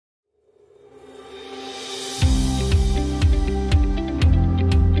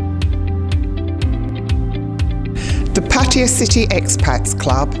The PCEC Expats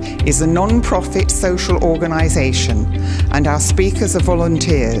Club is a non-profit social organisation and our speakers are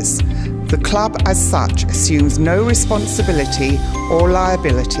volunteers. The club as such assumes no responsibility or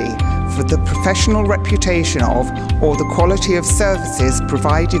liability for the professional reputation of or the quality of services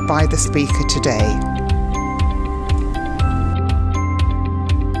provided by the speaker today.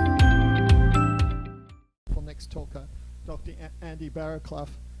 Next talker, Dr. Andy Barraclough.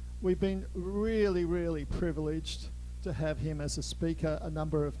 We've been really privileged to have him as a speaker a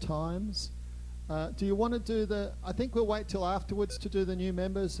number of times. Do you want to do the, I think we'll wait till afterwards to do the new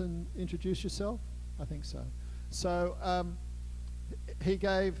members and introduce yourself? I think so. So he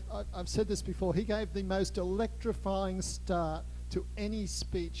gave, I've said this before, he gave the most electrifying start to any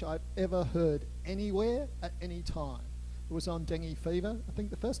speech I've ever heard anywhere at any time. It was on dengue fever, I think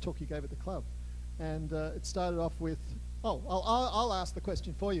the first talk he gave at the club. And it started off with, I'll ask the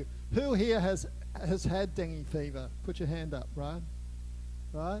question for you. Who here has had dengue fever? Put your hand up, right?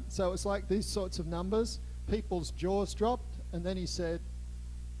 Right? So it's like these sorts of numbers. People's jaws dropped, and then he said,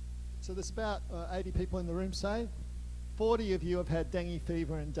 so there's about 80 people in the room, say, 40 of you have had dengue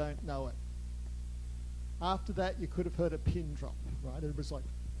fever and don't know it. After that, you could have heard a pin drop, right? It was like,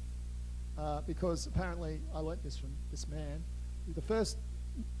 because apparently, I learnt this from this man, the first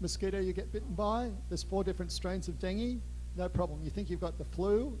mosquito you get bitten by, there's 4 different strains of dengue, no problem. You think you've got the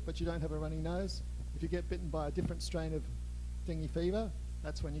flu, but you don't have a runny nose. If you get bitten by a different strain of dengue fever,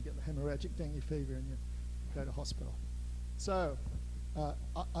 that's when you get the hemorrhagic dengue fever and you go to hospital. So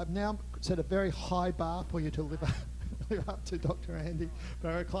I've now set a very high bar for you to live up to, Dr. Andy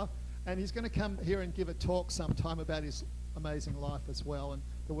Barraclough, and he's going to come here and give a talk sometime about his amazing life as well and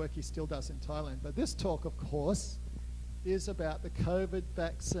the work he still does in Thailand. But this talk, of course, is about the COVID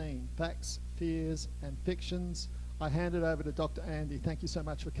vaccine, facts, fears and fictions. I hand it over to Dr. Andy. Thank you so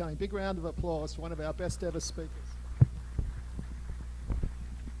much for coming. Big round of applause for one of our best ever speakers.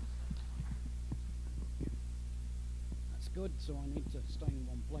 That's good, so I need to stay in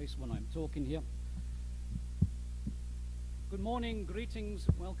one place when I'm talking here. Good morning, greetings,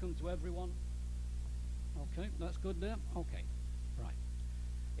 welcome to everyone. Okay, that's good there. Okay, right.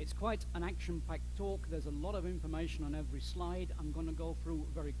 It's quite an action-packed talk. There's a lot of information on every slide. I'm going to go through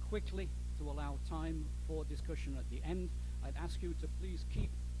very quickly to allow time for discussion at the end. I'd ask you to please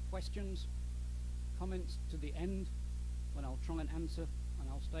keep questions, comments to the end when I'll try and answer, and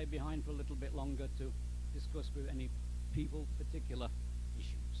I'll stay behind for a little bit longer to discuss with any people particular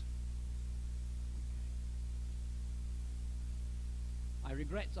issues. I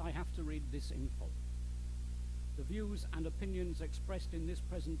regret I have to read this in full. The views and opinions expressed in this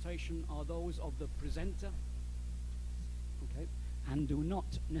presentation are those of the presenter, okay, and do not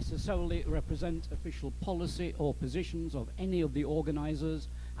necessarily represent official policy or positions of any of the organizers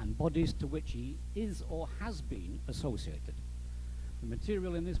and bodies to which he is or has been associated. The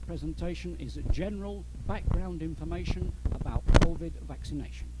material in this presentation is general background information about COVID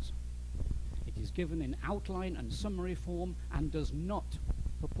vaccinations. It is given in outline and summary form and does not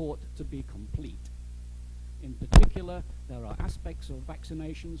purport to be complete. In particular, there are aspects of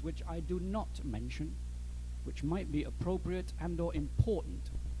vaccinations which I do not mention, which might be appropriate and or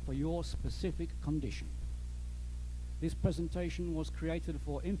important for your specific condition. This presentation was created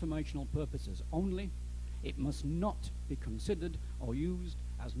for informational purposes only. It must not be considered or used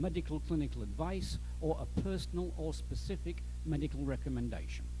as medical clinical advice or a personal or specific medical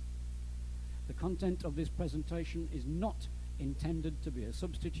recommendation. The content of this presentation is not intended to be a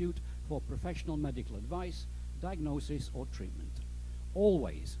substitute for professional medical advice, diagnosis or treatment.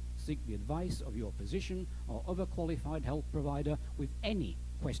 Always seek the advice of your physician or other qualified health provider with any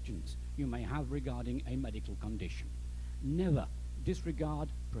questions you may have regarding a medical condition. Never disregard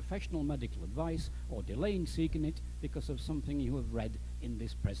professional medical advice or delay in seeking it because of something you have read in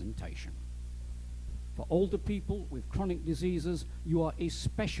this presentation. For older people with chronic diseases, you are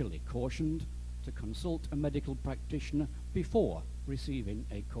especially cautioned to consult a medical practitioner before receiving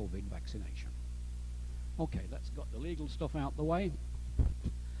a COVID vaccination. Okay, that's got the legal stuff out the way.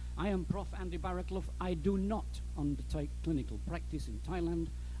 I am Prof. Andy Barraclough. I do not undertake clinical practice in Thailand.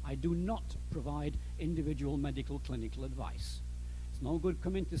 I do not provide individual medical clinical advice. It's no good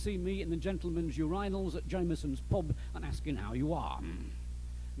coming to see me in the gentleman's urinals at Jameson's pub and asking how you are.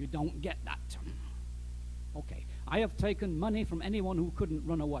 You don't get that. Okay, I have taken money from anyone who couldn't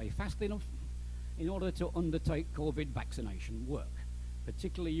run away fast enough in order to undertake COVID vaccination work,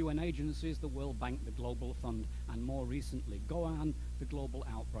 particularly UN agencies, the World Bank, the Global Fund, and more recently GOAN, the Global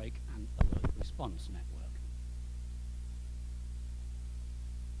Outbreak and Alert Response Network.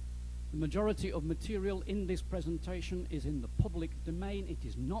 The majority of material in this presentation is in the public domain. It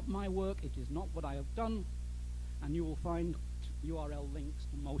is not my work, it is not what I have done. and you will find URL links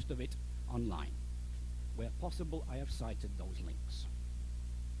to most of it online. Where possible, I have cited those links.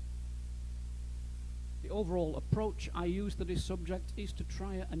 The overall approach I use to this subject is to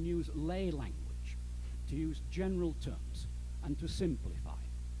try and use lay language, to use general terms, and to simplify.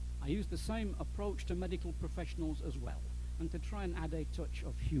 I use the same approach to medical professionals as well, and to try and add a touch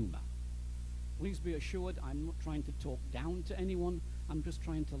of humor. Please be assured I'm not trying to talk down to anyone, I'm just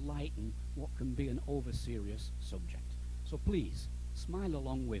trying to lighten what can be an over-serious subject. So please, smile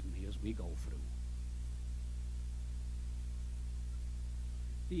along with me as we go through.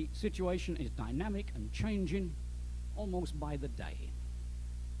 The situation is dynamic and changing almost by the day.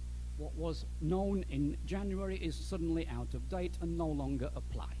 What was known in January is suddenly out of date and no longer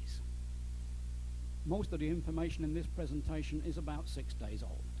applies. Most of the information in this presentation is about 6 days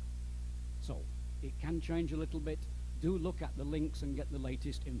old. So it can change a little bit. Do look at the links and get the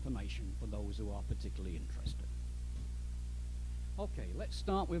latest information for those who are particularly interested. Okay, let's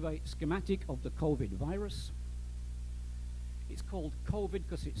start with a schematic of the COVID virus. It's called COVID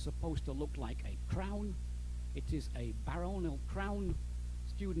because it's supposed to look like a crown. It is a baronial crown.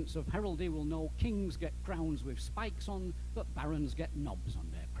 Students of heraldry will know kings get crowns with spikes on, but barons get knobs on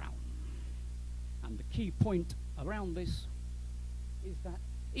their crown. And the key point around this is that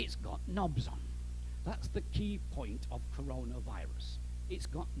it's got knobs on. That's the key point of coronavirus. It's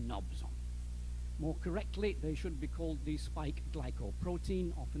got knobs on. More correctly, they should be called the spike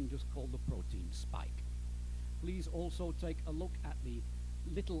glycoprotein, often just called the protein spike. Please also take a look at the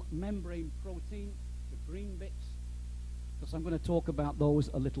little membrane protein, the green bits, because I'm going to talk about those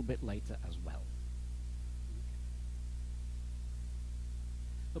a little bit later as well.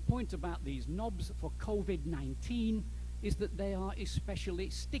 The point about these knobs for COVID-19 is that they are especially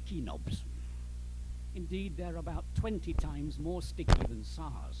sticky knobs. Indeed, they're about 20 times more sticky than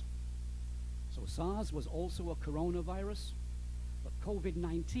SARS. So SARS was also a coronavirus, but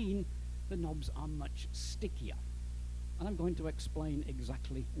COVID-19, the knobs are much stickier. And I'm going to explain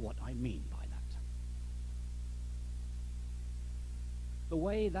exactly what I mean by that. The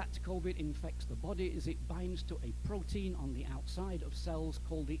way that COVID infects the body is it binds to a protein on the outside of cells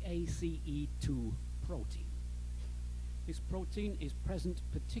called the ACE2 protein. This protein is present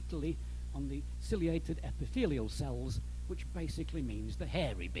particularly on the ciliated epithelial cells, which basically means the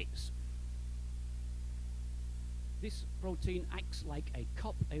hairy bits. This protein acts like a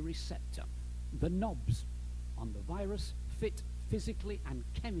cup, a receptor. The knobs on the virus fit physically and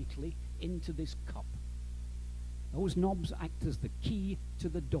chemically into this cup. Those knobs act as the key to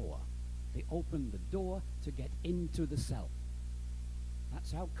the door. They open the door to get into the cell.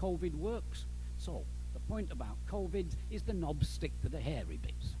 That's how COVID works. So, the point about COVID is the knobs stick to the hairy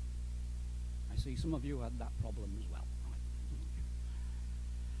bits. I see some of you had that problem as well.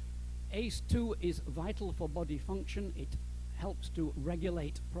 Right. ACE2 is vital for body function. It helps to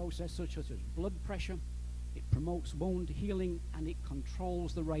regulate processes such as blood pressure. It promotes wound healing, and it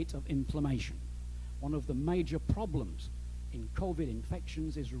controls the rate of inflammation. One of the major problems in COVID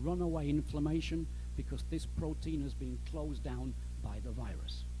infections is runaway inflammation because this protein has been closed down by the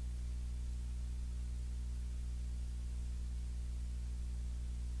virus.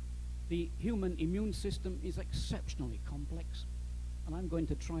 The human immune system is exceptionally complex, and I'm going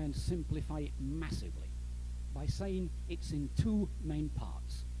to try and simplify it massively by saying it's in two main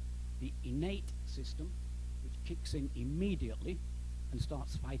parts. The innate system, which kicks in immediately and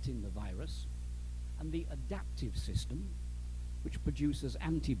starts fighting the virus, and the adaptive system, which produces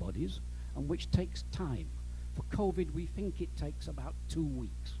antibodies and which takes time. For COVID, we think it takes about 2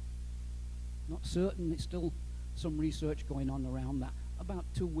 weeks. Not certain, there's still some research going on around that, about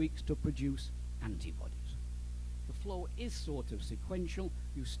 2 weeks to produce antibodies. The flow is sort of sequential.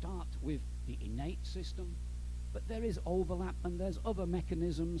 You start with the innate system, but there is overlap and there's other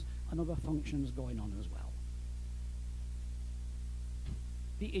mechanisms and other functions going on as well.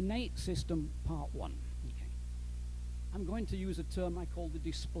 The innate system, part one. Okay. I'm going to use a term I call the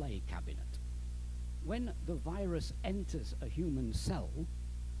display cabinet. When the virus enters a human cell,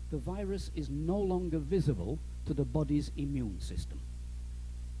 the virus is no longer visible to the body's immune system.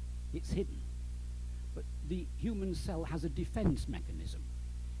 It's hidden. But the human cell has a defense mechanism.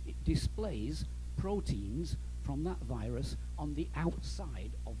 It displays proteins from that virus on the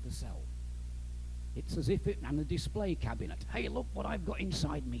outside of the cell. It's as if it's on a display cabinet. Hey, look what I've got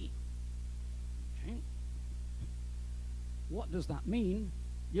inside me. Okay. What does that mean?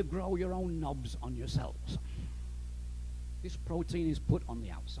 You grow your own knobs on your cells. This protein is put on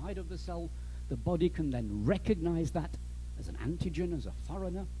the outside of the cell. The body can then recognize that as an antigen, as a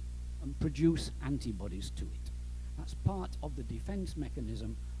foreigner, and produce antibodies to it. That's part of the defense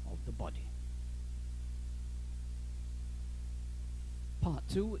mechanism of the body. Part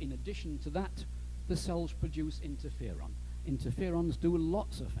 2, in addition to that, the cells produce interferon. Interferons do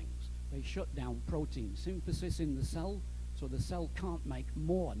lots of things. They shut down protein synthesis in the cell, so the cell can't make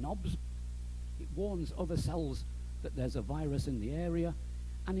more knobs. It warns other cells that there's a virus in the area,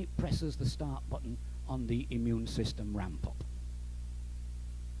 and it presses the start button on the immune system ramp up.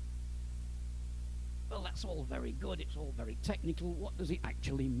 Well, that's all very good, it's all very technical. What does it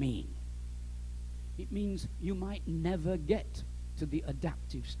actually mean? It means you might never get to the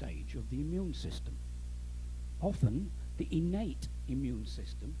adaptive stage of the immune system. Often, the innate immune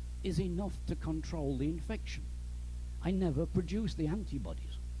system is enough to control the infection. I never produce the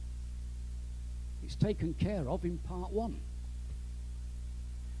antibodies. It's taken care of in part 1.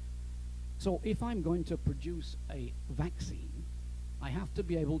 So if I'm going to produce a vaccine, I have to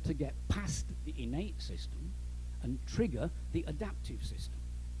be able to get past the innate system and trigger the adaptive system.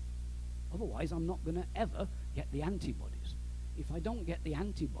 Otherwise, I'm not going to ever get the antibodies. If I don't get the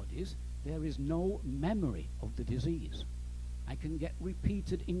antibodies, there is no memory of the disease. I can get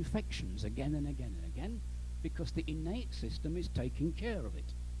repeated infections again and again and again because the innate system is taking care of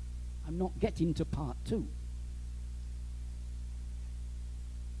it. I'm not getting to part 2.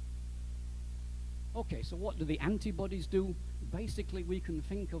 Okay, so what do the antibodies do? Basically, we can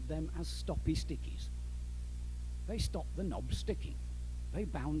think of them as stoppy stickies. They stop the knob sticking. They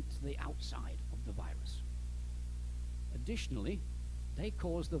bound to the outside of the virus. Additionally, they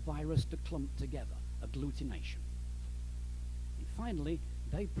cause the virus to clump together, agglutination. And finally,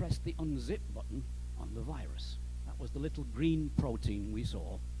 they press the unzip button on the virus. That was the little green protein we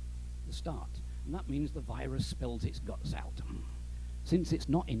saw at the start. And that means the virus spills its guts out. Since it's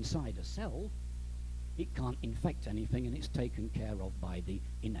not inside a cell, it can't infect anything, and it's taken care of by the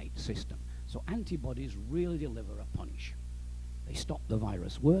innate system. So antibodies really deliver a punch. They stop the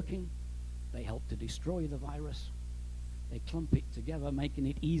virus working, they help to destroy the virus, they clump it together, making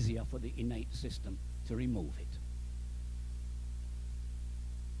it easier for the innate system to remove it.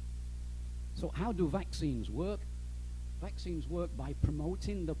 So how do vaccines work? Vaccines work by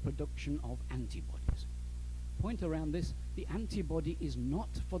promoting the production of antibodies. Point around this, the antibody is not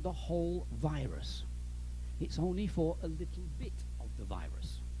for the whole virus. It's only for a little bit of the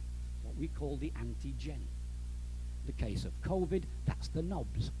virus, what we call the antigen. In the case of COVID, that's the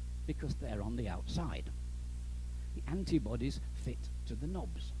knobs, because they're on the outside. The antibodies fit to the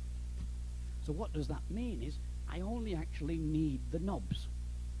knobs. So what does that mean is, I only actually need the knobs.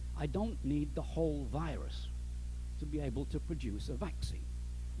 I don't need the whole virus to be able to produce a vaccine.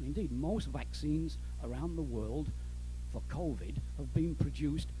 And indeed, most vaccines around the world for COVID have been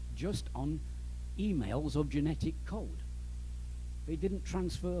produced just on emails of genetic code. They didn't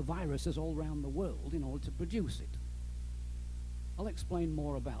transfer viruses all around the world in order to produce it. I'll explain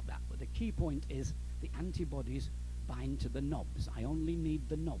more about that, but the key point is the antibodies bind to the knobs. I only need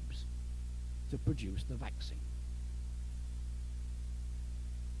the knobs to produce the vaccine.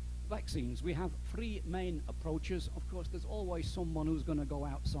 Vaccines, we have 3 main approaches. Of course, there's always someone who's going to go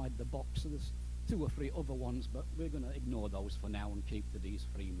outside the box, so there's 2 or 3 other ones, but we're going to ignore those for now and keep to these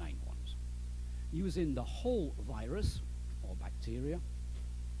 3 main ones. Using the whole virus or bacteria,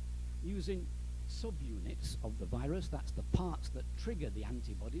 using subunits of the virus, that's the parts that trigger the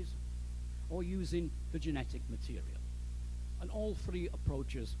antibodies, or using the genetic material. And all 3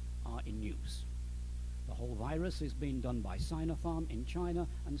 approaches are in use. The whole virus is being done by Sinopharm in China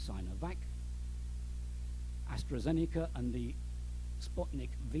and Sinovac. AstraZeneca and the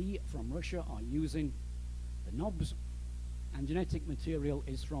Sputnik V from Russia are using the knobs, and genetic material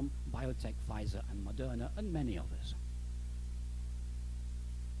is from biotech, Pfizer and Moderna, and many others.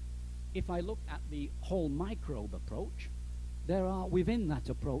 If I look at the whole microbe approach, there are within that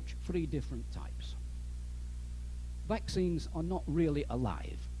approach 3 different types. Vaccines are not really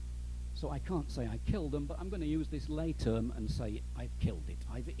alive, so I can't say I killed them, but I'm going to use this lay term and say I've killed it.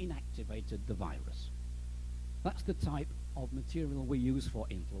 I've inactivated the virus. That's the type of material we use for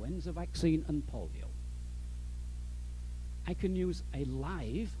influenza vaccine and polio. I can use a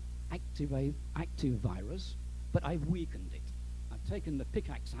live active virus, but I've weakened it. I've taken the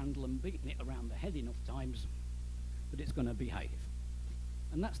pickaxe handle and beaten it around the head enough times that it's going to behave.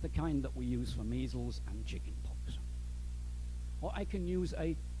 And that's the kind that we use for measles and chickenpox. Or I can use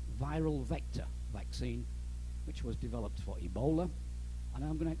a viral vector vaccine, which was developed for Ebola, and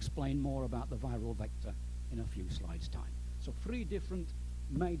I'm going to explain more about the viral vector in a few slides' time. So 3 different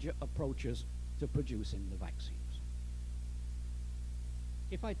major approaches to producing the vaccines.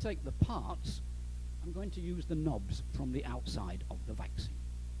 If I take the parts, I'm going to use the knobs from the outside of the vaccine.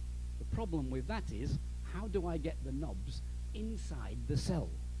 The problem with that is, how do I get the knobs inside the cell?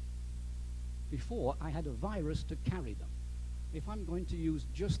 Before, I had a virus to carry them. if I'm going to use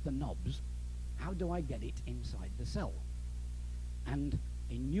just the knobs, how do I get it inside the cell? And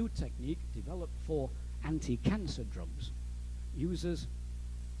a new technique developed for anti-cancer drugs uses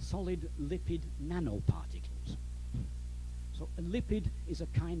solid lipid nanoparticles. So a lipid is a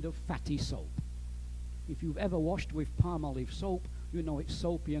kind of fatty soap. If you've ever washed with palm olive soap, you know it's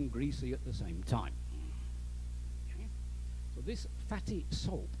soapy and greasy at the same time. Okay? So this fatty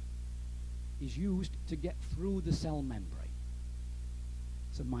soap is used to get through the cell membrane.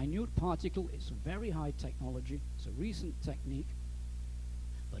 It's a minute particle, it's very high technology, it's a recent technique,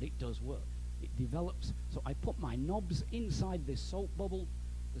 but it does work. It develops, so I put my knobs inside this soap bubble,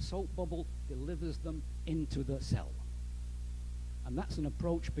 the soap bubble delivers them into the cell. And that's an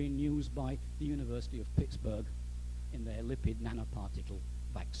approach being used by the University of Pittsburgh in their lipid nanoparticle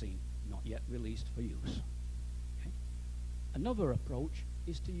vaccine, not yet released for use. Okay? Another approach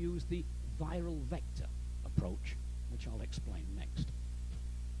is to use the viral vector approach, which I'll explain next.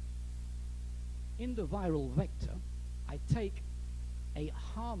 In the viral vector, I take a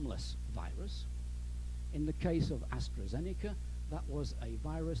harmless virus. In the case of AstraZeneca, that was a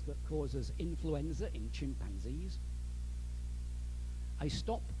virus that causes influenza in chimpanzees. I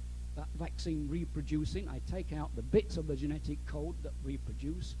stop that vaccine reproducing. I take out the bits of the genetic code that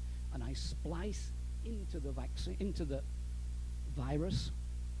reproduce, and I splice into the vaccine, into the virus,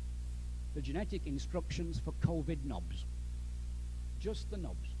 the genetic instructions for COVID knobs. Just the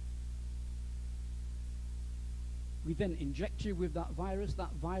knobs. We then inject you with that virus.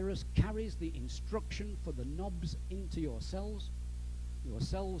 That virus carries the instruction for the knobs into your cells. Your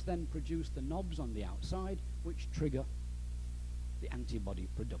cells then produce the knobs on the outside, which trigger the antibody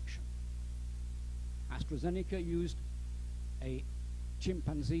production. AstraZeneca used a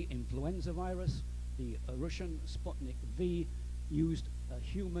chimpanzee influenza virus. The Russian Sputnik V used a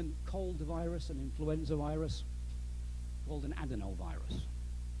human cold virus, an influenza virus, called an adenovirus.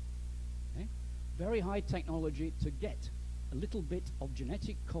 Okay? Very high technology to get a little bit of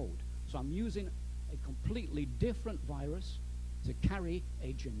genetic code. So I'm using a completely different virus to carry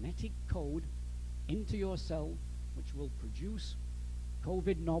a genetic code into your cell, which will produce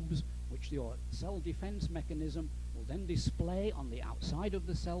COVID knobs, which your cell defense mechanism will then display on the outside of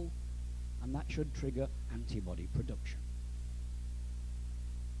the cell, and that should trigger antibody production.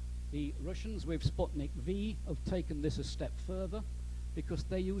 The Russians with Sputnik V have taken this a step further because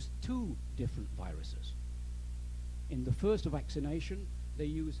they use two different viruses. In the first vaccination, they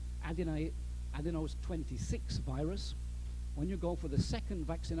use adenos 26 virus. When you go for the second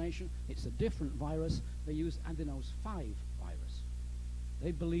vaccination, it's a different virus. They use adenos 5 virus.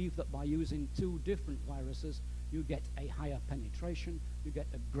 They believe that by using two different viruses, you get a higher penetration, you get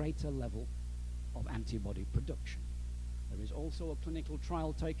a greater level of antibody production. There is also a clinical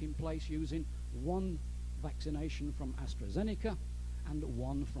trial taking place using one vaccination from AstraZeneca and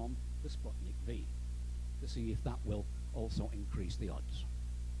one from the Sputnik V to see if that will also increase the odds.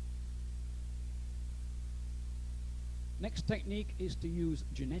 Next technique is to use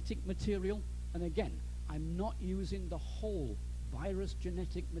genetic material, and again, I'm not using the whole virus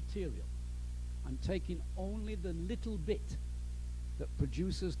genetic material. I'm taking only the little bit that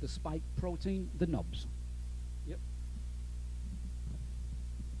produces the spike protein, the knobs. Yep.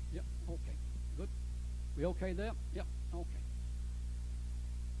 Yep, okay, good. We okay there? Yep, okay.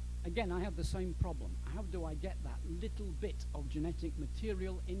 Again, I have the same problem. How do I get that little bit of genetic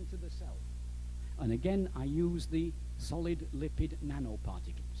material into the cell? And again, I use the solid lipid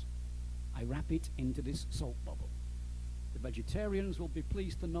nanoparticles. I wrap it into this soap bubble. The vegetarians will be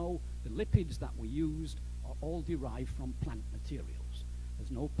pleased to know the lipids that we used are all derived from plant materials.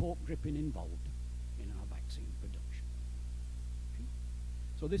 There's no pork dripping involved in our vaccine production. Okay.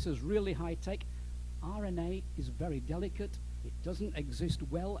 So this is really high tech. RNA is very delicate. It doesn't exist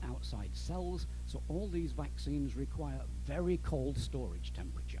well outside cells, so all these vaccines require very cold storage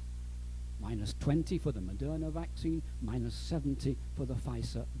temperature. -20 for the Moderna vaccine, -70 for the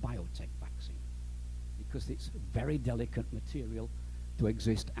Pfizer BioNTech vaccine, because it's very delicate material to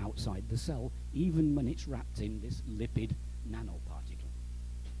exist outside the cell, even when it's wrapped in this lipid nanoparticle.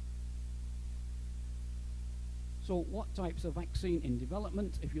 So what types of vaccine in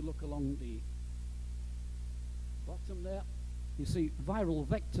development? If you look along the bottom there, you see viral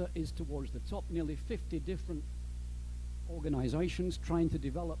vector is towards the top, nearly 50 different organizations trying to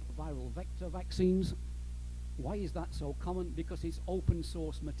develop viral vector vaccines. Why is that so common? Because it's open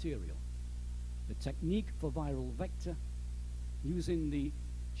source material. The technique for viral vector using the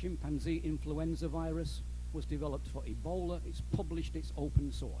chimpanzee influenza virus was developed for Ebola. It's published, it's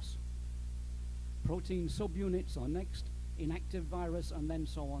open source. Protein subunits are next, inactive virus, and then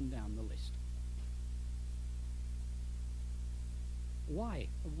so on down the list. why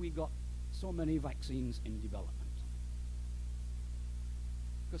have we got so many vaccines in development?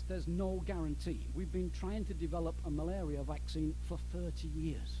 Because there's no guarantee. We've been trying to develop a malaria vaccine for 30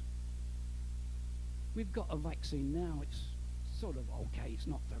 years. We've got a vaccine now, it's sort of okay, it's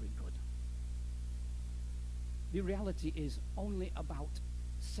not very good. The reality is only about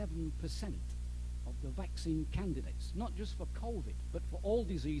 7% of the vaccine candidates, not just for COVID, but for all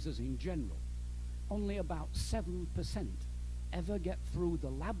diseases in general, only about 7% ever get through the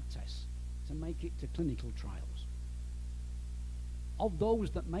lab tests to make it to clinical trials. Of those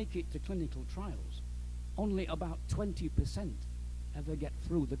that make it to clinical trials, only about 20% ever get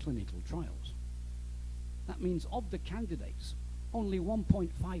through the clinical trials. That means of the candidates, only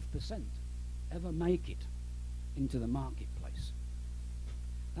 1.5% ever make it into the marketplace.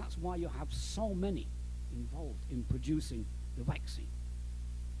 That's why you have so many involved in producing the vaccine,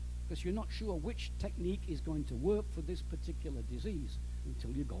 because you're not sure which technique is going to work for this particular disease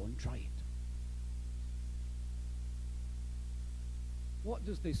until you go and try it. What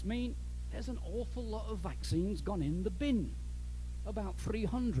does this mean? There's an awful lot of vaccines gone in the bin, about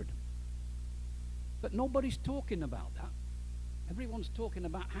 300. But nobody's talking about that. Everyone's talking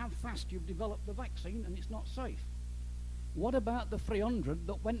about how fast you've developed the vaccine and it's not safe. What about the 300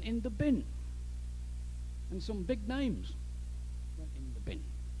 that went in the bin? And some big names went in the bin.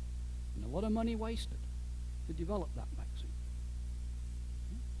 And a lot of money wasted to develop that vaccine.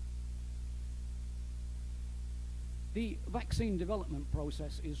 The vaccine development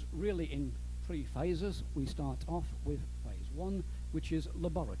process is really in 3 phases. We start off with phase 1, which is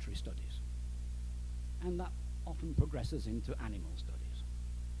laboratory studies. And that often progresses into animal studies.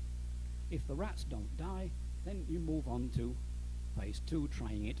 If the rats don't die, then you move on to phase 2,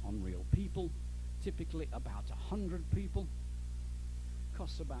 trying it on real people, typically about 100 people.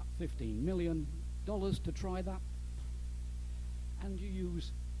 Costs about $15 million to try that. And you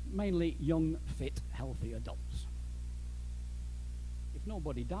use mainly young, fit, healthy adults. If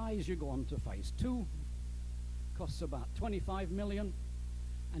nobody dies, you go on to phase 2. Costs about $25 million.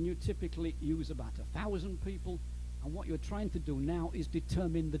 And you typically use about 1,000 people. And what you're trying to do now is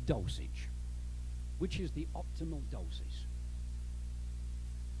determine the dosage, which is the optimal dosage.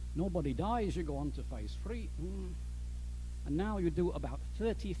 Nobody dies, you go on to phase 3. And now you do about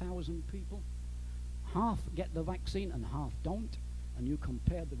 30,000 people. Half get the vaccine and half don't. And you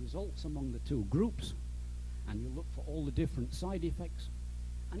compare the results among the 2 groups. And you look for all the different side effects.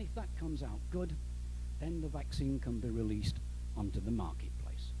 And if that comes out good, then the vaccine can be released onto the marketplace.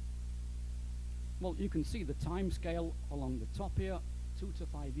 Well, you can see the time scale along the top here, 2 to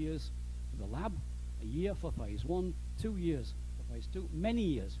 5 years for the lab, a year for phase 1, 2 years for phase 2, many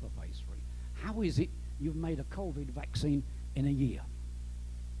years for phase 3. How is it you've made a COVID vaccine in a year?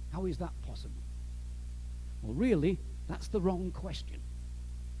 How is that possible? Well, really, that's the wrong question.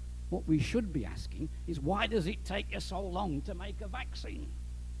 What we should be asking is, why does it take you so long to make a vaccine?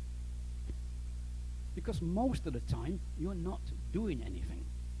 Because most of the time, you're not doing anything.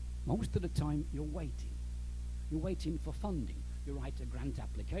 Most of the time, you're waiting. You're waiting for funding. You write a grant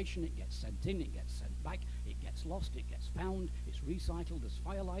application, it gets sent in, it gets sent back, it gets lost, it gets found, it's recycled as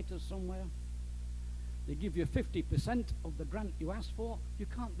firelighters somewhere. They give you 50% of the grant you asked for. You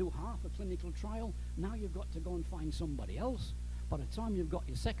can't do half a clinical trial. Now you've got to go and find somebody else. By the time you've got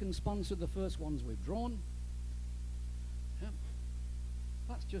your second sponsor, the first one's withdrawn. Yeah.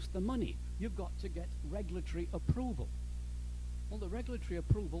 That's just the money. You've got to get regulatory approval. Well, the regulatory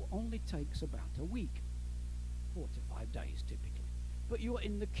approval only takes about a week, 4 to 5 days typically. But you're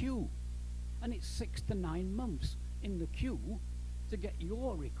in the queue, and it's 6 to 9 months in the queue to get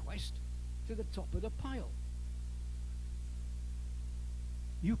your request to the top of the pile.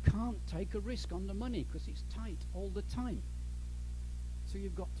 You can't take a risk on the money because it's tight all the time. So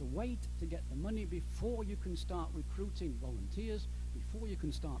you've got to wait to get the money before you can start recruiting volunteers, before you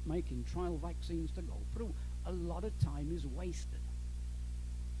can start making trial vaccines to go through. A lot of time is wasted.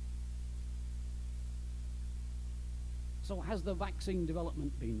 So has the vaccine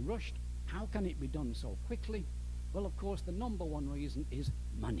development been rushed? How can it be done so quickly? Well, of course, the number 1 reason is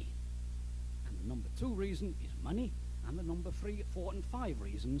money. And the number 2 reason is money. And the number 3, 4, and 5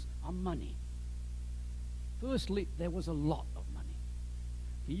 reasons are money. Firstly, there was a lot of money.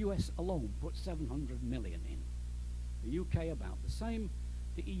 The US alone put 700 million in. The UK about the same.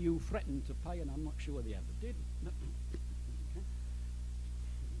 The EU threatened to pay, and I'm not sure they ever did.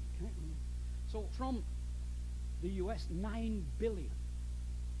 Okay. So from the US, 9 billion.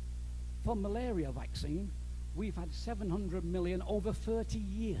 For malaria vaccine, we've had 700 million over 30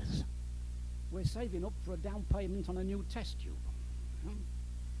 years. We're saving up for a down payment on a new test tube.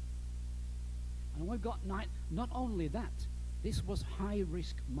 And we've got not only that, This was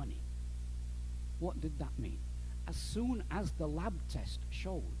high-risk money. What did that mean? As soon as the lab test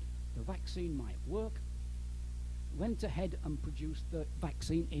showed the vaccine might work, went ahead and produced the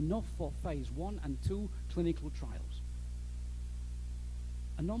vaccine enough for phase 1 and 2 clinical trials.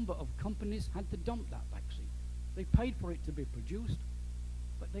 A number of companies had to dump that vaccine. They paid for it to be produced,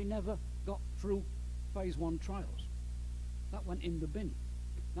 but they never got through phase 1 trials. That went in the bin.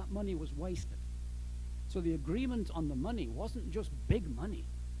 That money was wasted. So the agreement on the money wasn't just big money,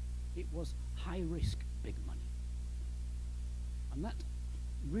 it was high-risk big money. And that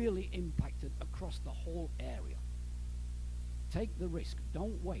really impacted across the whole area. Take the risk,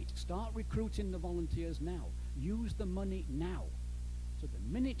 don't wait. Start recruiting the volunteers now. Use the money now. So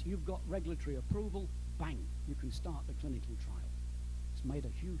the minute you've got regulatory approval, bang, you can start the clinical trial. It's made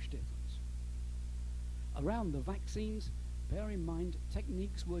a huge difference. Around the vaccines, bear in mind,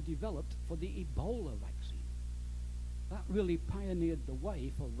 techniques were developed for the Ebola vaccine. That really pioneered the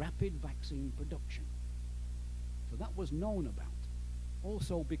way for rapid vaccine production. So that was known about.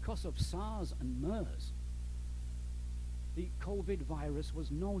 Also, because of SARS and MERS, the COVID virus was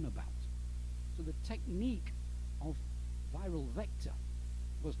known about. So the technique of viral vector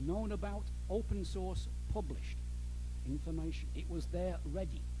was known about, open source, published information. It was there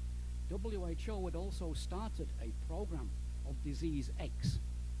ready. WHO had also started a program of Disease X,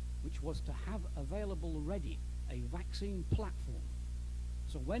 which was to have available ready a vaccine platform.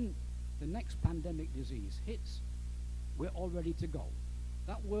 So when the next pandemic disease hits, we're all ready to go.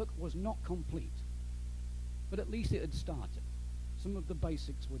 That work was not complete, but at least it had started. Some of the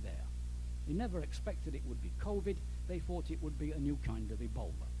basics were there. They never expected it would be COVID. They thought it would be a new kind of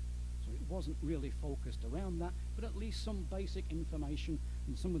Ebola. So it wasn't really focused around that, but at least some basic information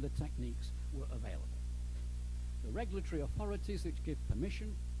and some of the techniques were available. The regulatory authorities which give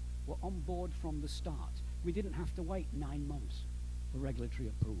permission were on board from the start. We didn't have to wait 9 months for regulatory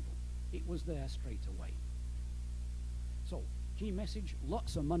approval. It was there straight away. So, key message,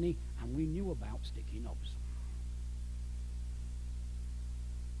 lots of money, and we knew about sticky knobs.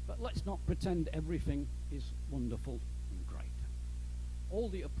 But let's not pretend everything is wonderful and great. All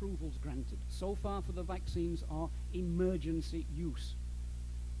the approvals granted so far for the vaccines are emergency use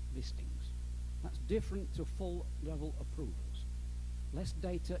listings. That's different to full-level approvals. Less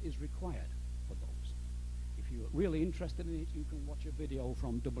data is required for those. If you're really interested in it, you can watch a video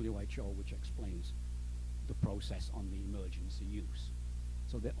from WHO which explains the process on the emergency use.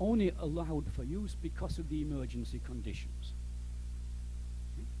 So they're only allowed for use because of the emergency conditions.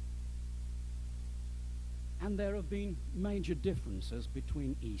 And there have been major differences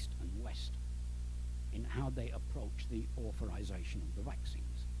between East and West in how they approach the authorization of the vaccines.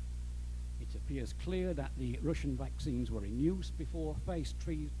 It appears clear that the Russian vaccines were in use before phase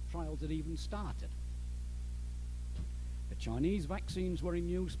 3 trials had even started. The Chinese vaccines were in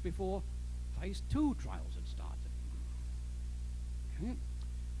use before phase 2 trials had started. Okay.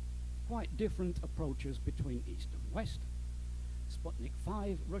 Quite different approaches between East and West. Sputnik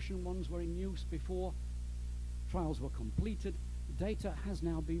 5 Russian ones were in use before trials were completed. Data has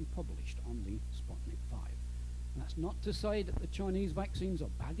now been published on the Sputnik 5. And that's not to say that the Chinese vaccines are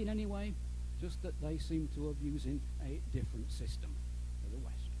bad in any way, just that they seem to have using a different system to the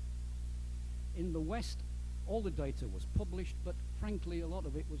West. In the West, all the data was published, but frankly, a lot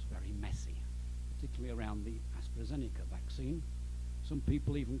of it was very messy, particularly around the AstraZeneca vaccine. Some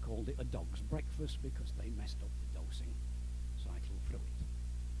people even called it a dog's breakfast because they messed up the dosing cycle through it.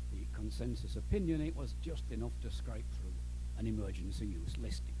 The consensus opinion, it was just enough to scrape through an emergency use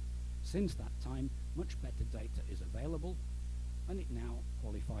listing. Since that time, much better data is available, and it now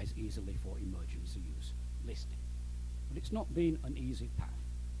qualifies easily for emergency use listing. But it's not been an easy path.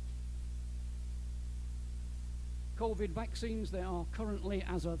 COVID vaccines, there are currently,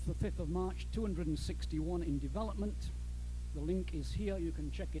 as of the 5th of March, 261 in development. The link is here, you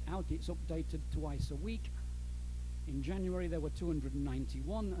can check it out, it's updated twice a week. In January there were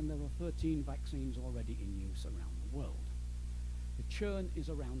 291 and there were 13 vaccines already in use around the world. The churn is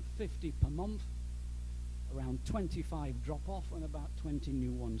around 50 per month, around 25 drop off and about 20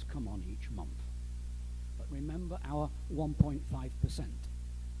 new ones come on each month. But remember our 1.5%.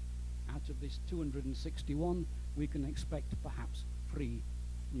 Out of this 261, we can expect perhaps 3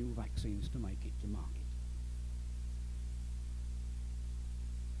 new vaccines to make it to market.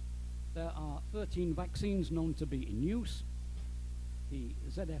 There are 13 vaccines known to be in use. The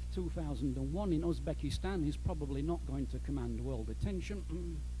ZF2001 in Uzbekistan is probably not going to command world attention,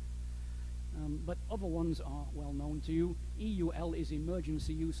 but other ones are well known to you. EUL is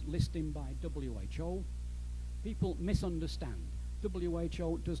emergency use listing by WHO. People misunderstand.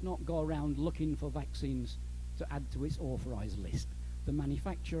 WHO does not go around looking for vaccines to add to its authorised list. The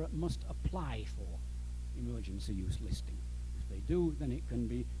manufacturer must apply for emergency use listing. If they do, then it can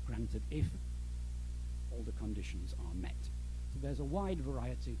be granted if all the conditions are met. So there's a wide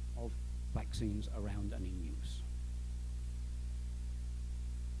variety of vaccines around and in use.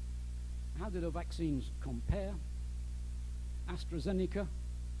 How do the vaccines compare? AstraZeneca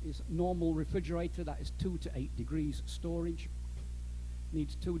is normal refrigerator, that is 2 to 8 degrees storage.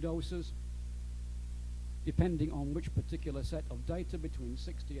 Needs 2 doses, depending on which particular set of data, between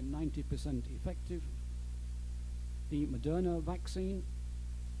 60 and 90% effective. The Moderna vaccine,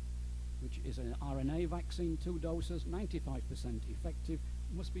 which is an RNA vaccine, 2 doses, 95% effective,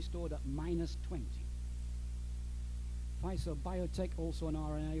 must be stored at -20. Pfizer BioNTech, also an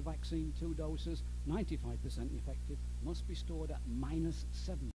RNA vaccine, 2 doses, 95% effective, must be stored at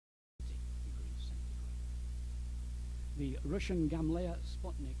 -70 degrees centigrade. The Russian Gamaleya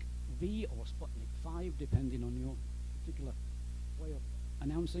Sputnik V or Sputnik 5, depending on your particular way of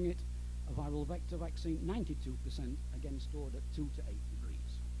announcing it, a viral vector vaccine, 92%, again stored at 2 to 8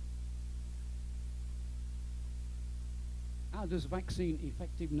 degrees. How does vaccine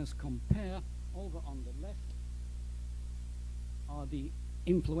effectiveness compare? Over on the left are the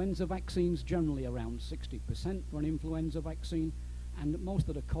influenza vaccines, generally around 60% for an influenza vaccine, and most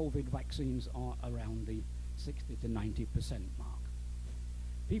of the COVID vaccines are around the 60 to 90% mark.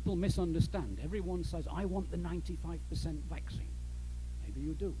 People misunderstand. Everyone says, I want the 95% vaccine. Maybe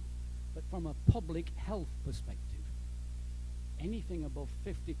you do. But from a public health perspective, anything above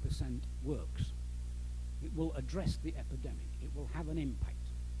 50% works. It will address the epidemic. It will have an impact.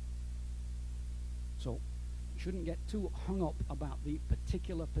 So you shouldn't get too hung up about the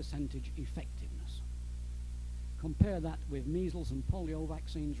particular percentage effectiveness. Compare that with measles and polio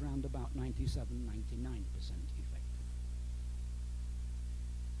vaccines, around about 97, 99% effective.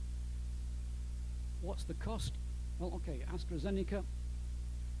 What's the cost? Well, okay, AstraZeneca,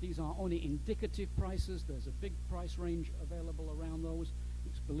 these are only indicative prices. There's a big price range available around those.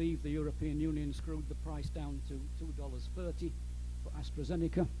 It's believed the European Union screwed the price down to $2.30 for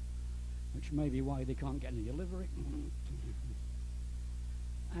AstraZeneca, which may be why they can't get any delivery.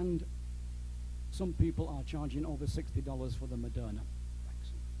 And some people are charging over $60 for the Moderna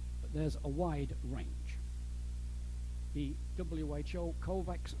vaccine. But there's a wide range. The WHO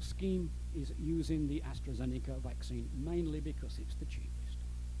COVAX scheme is using the AstraZeneca vaccine mainly because it's the cheapest.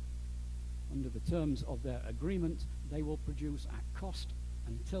 Under the terms of their agreement, they will produce at cost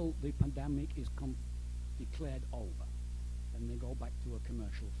until the pandemic is declared over. Then they go back to a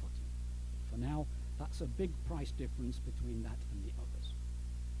commercial footing. For now, that's a big price difference between that and the others.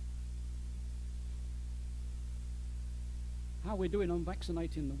 How we're doing on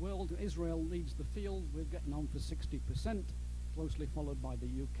vaccinating the world? Israel leads the field. We're getting on for 60%, closely followed by the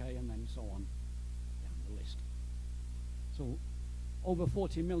UK, and then so on down the list. So over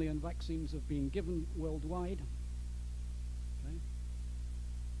 40 million vaccines have been given worldwide. Okay.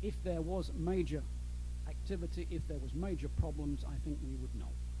 If there was major activity, if there was major problems, I think we would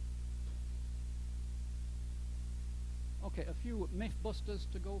know. Okay, a few myth busters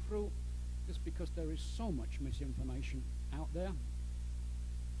to go through, just because there is so much misinformation out there.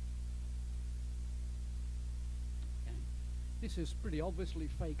 Okay. This is pretty obviously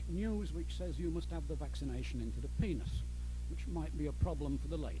fake news, which says you must have the vaccination into the penis, which might be a problem for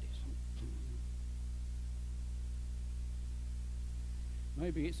the ladies.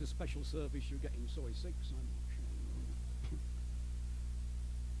 Maybe it's a special service you get in Soy 6, I'm not sure.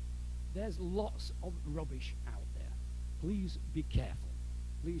 There's lots of rubbish out there. Please be careful.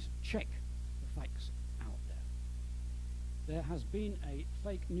 Please check the facts out there. There has been a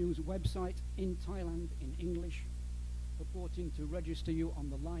fake news website in Thailand in English purporting to register you on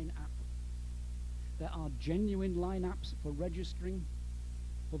the Line app. There are genuine Line apps for registering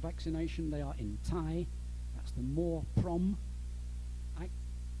for vaccination. They are in Thai. That's the More Prom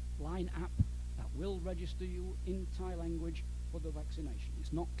Line app that will register you in Thai language for the vaccination.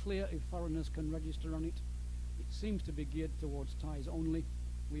 It's not clear if foreigners can register on it. It seems to be geared towards Thais only.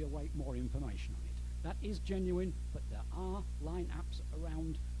 We await more information on it. That is genuine, but there are Line apps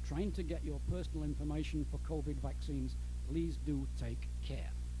around trying to get your personal information for COVID vaccines. Please do take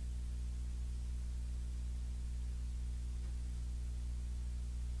care.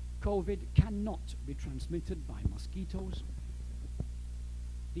 COVID cannot be transmitted by mosquitoes.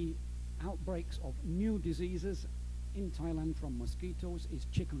 The outbreaks of new diseases in Thailand from mosquitoes is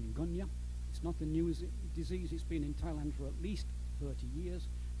chikungunya. It's not a new disease. It's been in Thailand for at least 30 years.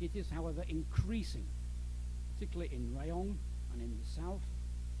 It is, however, increasing, particularly in Rayong and in the south.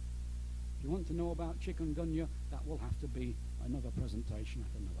 If you want to know about chikungunya, that will have to be another presentation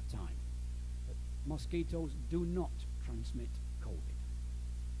at another time. But mosquitoes do not transmit COVID.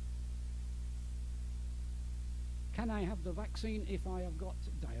 Can I have the vaccine if I have got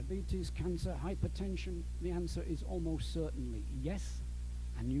diabetes, cancer, hypertension? The answer is almost certainly yes,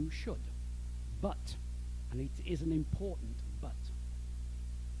 and you should. But, and it is an important but,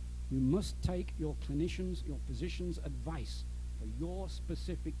 you must take your clinician's, your physician's advice for your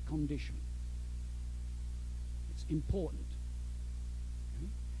specific condition. It's important. Okay?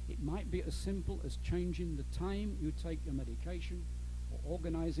 It might be as simple as changing the time you take your medication or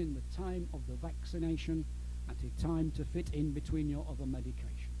organizing the time of the vaccination at a time to fit in between your other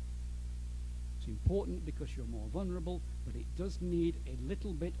medication. It's important because you're more vulnerable, but it does need a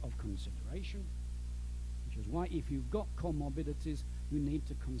little bit of consideration, which is why if you've got comorbidities, you need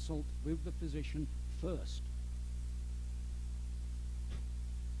to consult with the physician first.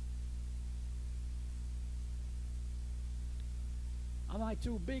 Am I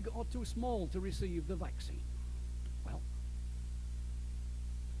too big or too small to receive the vaccine? Well,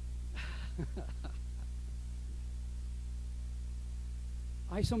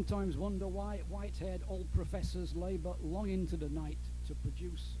 I sometimes wonder why white-haired old professors labour long into the night to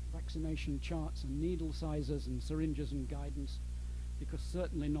produce vaccination charts and needle sizes and syringes and guidance, because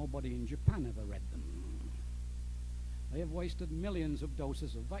certainly nobody in Japan ever read them. They have wasted millions of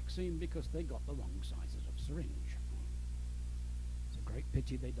doses of vaccine because they got the wrong sizes of syringe. It's a great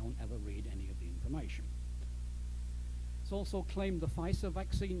pity they don't ever read any of the information. It's also claimed the Pfizer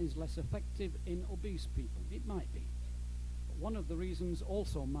vaccine is less effective in obese people. It might be. One of the reasons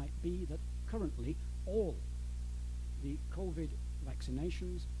also might be that currently all the COVID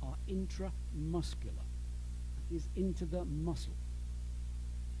vaccinations are intramuscular. That is, into the muscle.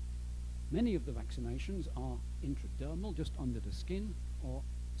 Many of the vaccinations are intradermal, just under the skin, or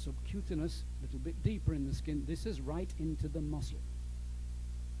subcutaneous, a little bit deeper in the skin. This is right into the muscle.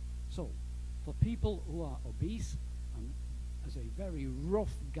 So, for people who are obese, as a very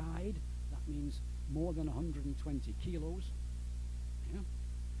rough guide, that means more than 120 kilos,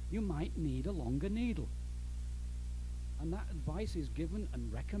 you might need a longer needle. And that advice is given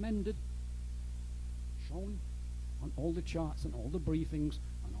and recommended, shown on all the charts and all the briefings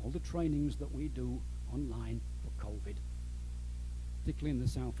and all the trainings that we do online for COVID, particularly in the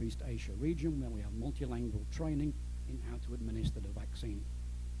Southeast Asia region, where we have multilingual training in how to administer the vaccine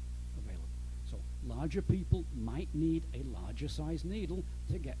available. So larger people might need a larger size needle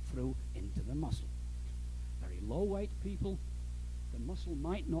to get through into the muscle. Very low weight people, the muscle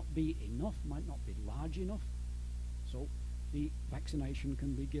might not be enough, might not be large enough, so the vaccination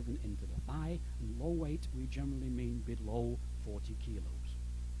can be given into the thigh, and low weight we generally mean below 40 kilos.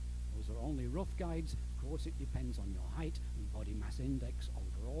 Those are only rough guides. Of course, it depends on your height and body mass index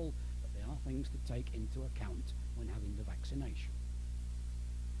overall, but there are things to take into account when having the vaccination.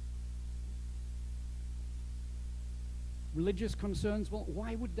 Religious concerns, well,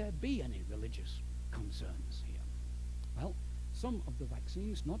 why would there be any religious concerns here? Well, some of the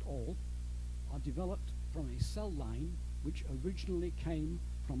vaccines, not all, are developed from a cell line which originally came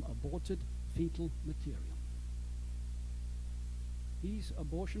from aborted fetal material. These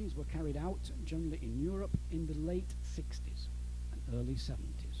abortions were carried out generally in Europe in the late 60s and early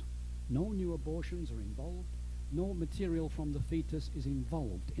 70s. No new abortions are involved. No material from the fetus is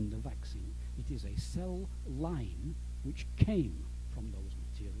involved in the vaccine. It is a cell line which came from those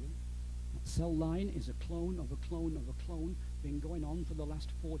material. That cell line is a clone of a clone of a clone, been going on for the last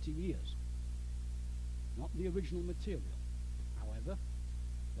 40 years. Not the original material. However,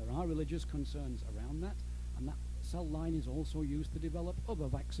 there are religious concerns around that, and that cell line is also used to develop other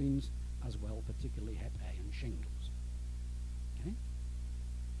vaccines as well, particularly Hep A and shingles. Okay?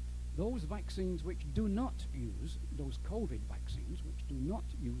 Those vaccines which do not use, those COVID vaccines, which do not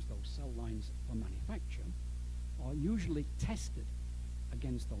use those cell lines for manufacture, are usually tested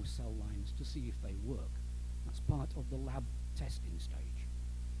against those cell lines to see if they work. That's part of the lab testing stage.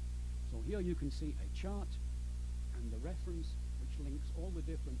 So here you can see a chart and the reference which links all the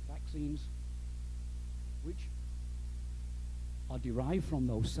different vaccines which are derived from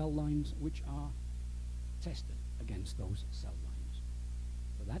those cell lines which are tested against those cell lines.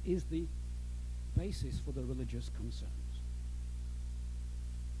 So that is the basis for the religious concerns.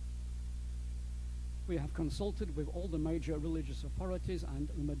 We have consulted with all the major religious authorities, and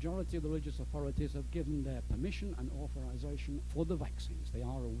the majority of the religious authorities have given their permission and authorization for the vaccines. They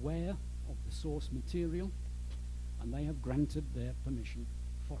are aware of the source material, and they have granted their permission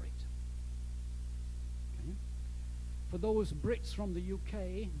for it. Okay? For those Brits from the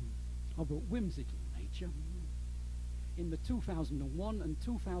UK of a whimsical nature, in the 2001 and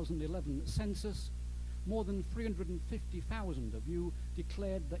 2011 census, more than 350,000 of you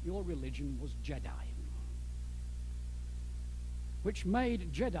declared that your religion was Jedi, which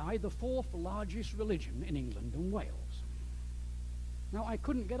made Jedi the 4th largest religion in England and Wales. Now, I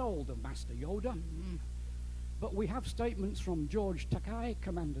couldn't get hold of Master Yoda, but we have statements from George Takei,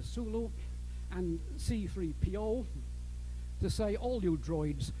 Commander Sulu, and C-3PO to say, all you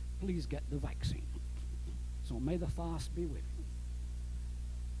droids, please get the vaccine. So may the fast be with you.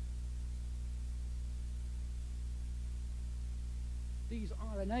 These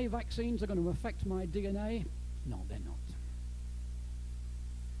RNA vaccines are going to affect my DNA? No, they're not.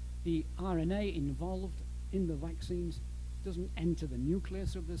 The RNA involved in the vaccines doesn't enter the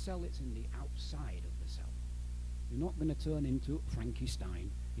nucleus of the cell, it's in the outside of the cell. You're not going to turn into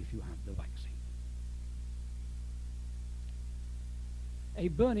Frankenstein if you have the vaccine. A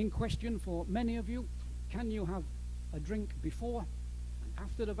burning question for many of you: can you have a drink before and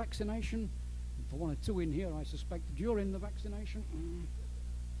after the vaccination? And for one or two in here, I suspect during the vaccination.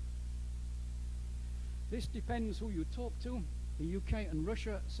 This depends who you talk to. The UK and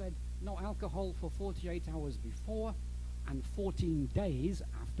Russia said no alcohol for 48 hours before and 14 days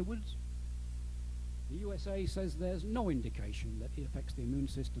afterwards. The USA says there's no indication that it affects the immune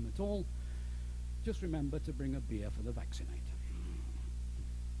system at all. Just remember to bring a beer for the vaccinator.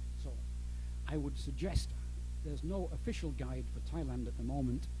 So I would suggest, there's no official guide for Thailand at the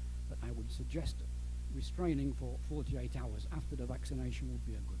moment, but I would suggest restraining for 48 hours after the vaccination would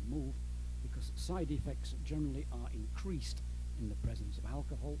be a good move, because side effects generally are increased in the presence of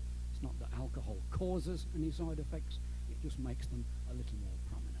alcohol. It's not that alcohol causes any side effects, it just makes them a little more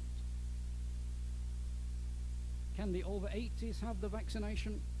prominent. Can the over 80s have the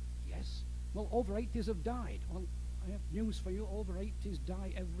vaccination? Yes. Well, over 80s have died. Well, I have news for you, over 80s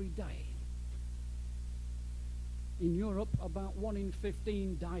die every day. In Europe, about 1 in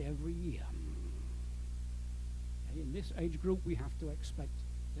 15 die every year. Okay, in this age group, we have to expect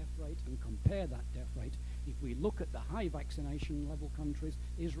death rate and compare that death rate. If we look at the high vaccination level countries,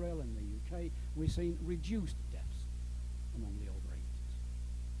 Israel and the UK, we're seeing reduced deaths among the over 80s.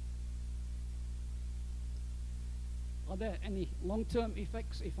 Are there any long-term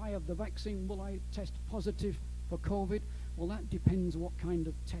effects? If I have the vaccine, will I test positive for COVID? Well, that depends what kind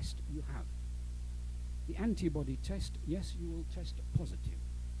of test you have. The antibody test, yes, you will test positive.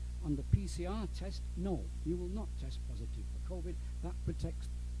 On the PCR test, no, you will not test positive for COVID. That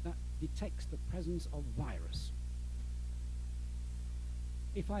detects the presence of virus.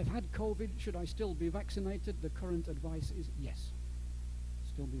 If I've had COVID, should I still be vaccinated? The current advice is yes,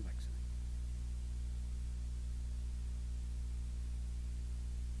 still be vaccinated.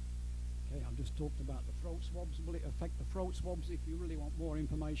 Okay, I've just talked about the throat swabs. Will it affect the throat swabs? If you really want more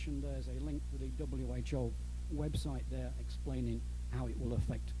information, there's a link to the WHO website there explaining how it will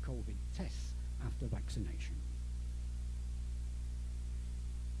affect COVID tests after vaccination.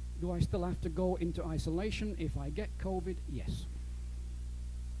 Do I still have to go into isolation if I get COVID? Yes.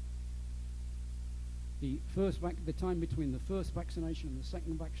 The time between the first vaccination and the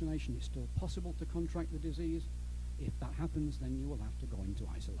second vaccination is still possible to contract the disease. If that happens, then you will have to go into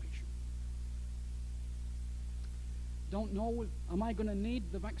isolation. Don't know, am I going to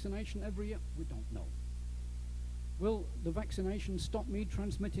need the vaccination every year? We don't know. Will the vaccination stop me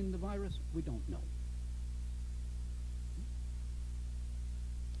transmitting the virus? We don't know.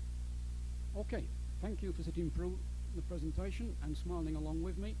 Okay, thank you for sitting through the presentation and smiling along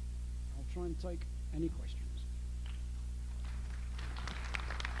with me. I'll try and take any questions.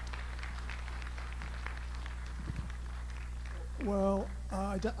 Well,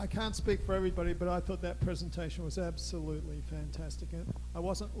 I can't speak for everybody, but I thought that presentation was absolutely fantastic. And I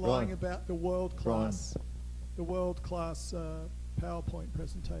wasn't lying about the world-class PowerPoint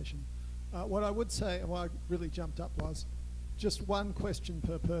presentation. What I would say, and what I really jumped up was, just one question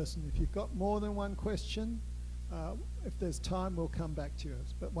per person. If you've got more than one question, if there's time, we'll come back to you.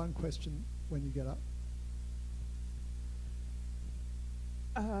 But one question when you get up.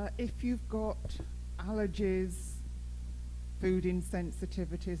 If you've got allergies, food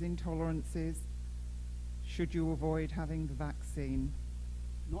insensitivities, intolerances, should you avoid having the vaccine?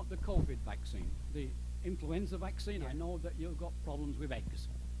 Not the COVID vaccine. The influenza vaccine, I know that you've got problems with eggs.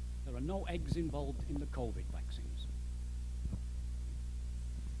 There are no eggs involved in the COVID vaccines.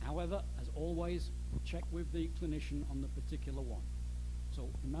 However, as always, check with the clinician on the particular one. So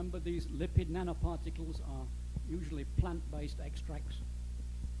remember, these lipid nanoparticles are usually plant-based extracts.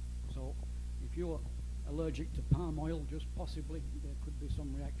 So if you're allergic to palm oil, just possibly, there could be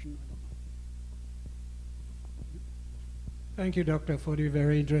some reaction. I don't know. Thank you, Doctor, for the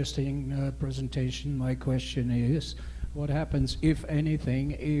very interesting presentation. My question is, what happens, if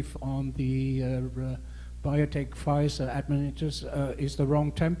anything, if on the biotech Pfizer administers is the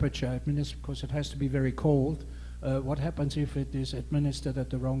wrong temperature administered, because it has to be very cold. What happens if it is administered at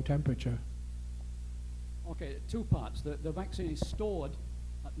the wrong temperature? Okay, two parts. The vaccine is stored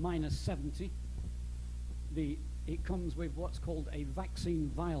at -70. It comes with what's called a vaccine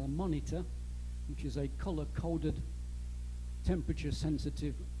vial monitor, which is a color-coded,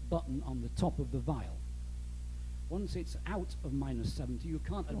 temperature-sensitive button on the top of the vial. Once it's out of -70, you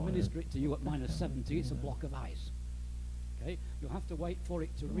can't administer it to you at -70. It's a block of ice. Okay, you'll have to wait for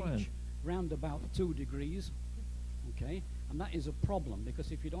it to reach round about 2 degrees. Okay, and that is a problem,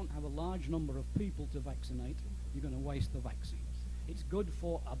 because if you don't have a large number of people to vaccinate, you're going to waste the vaccine. It's good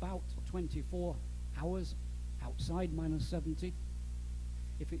for about 24 hours outside -70.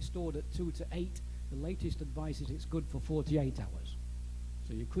 If it's stored at 2 to 8, the latest advice is it's good for 48 hours.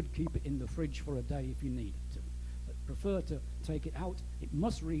 So you could keep it in the fridge for a day if you needed to. But prefer to take it out. It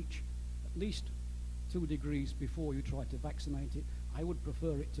must reach at least 2 degrees before you try to vaccinate it. I would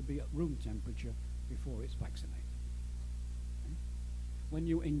prefer it to be at room temperature before it's vaccinated. Okay? When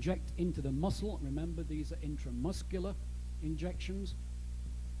you inject into the muscle, remember these are intramuscular injections.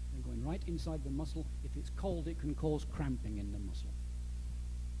 They're going right inside the muscle. If it's cold, it can cause cramping in the muscle.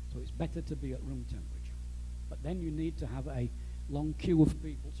 So it's better to be at room temperature. But then you need to have a long queue of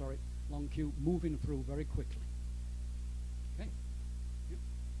people, long queue moving through very quickly. Okay? Yep.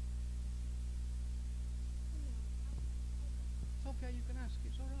 It's okay, you can ask.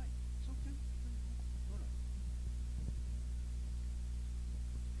 It's all right. It's okay. All right.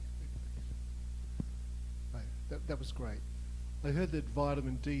 Right. That was great. I heard that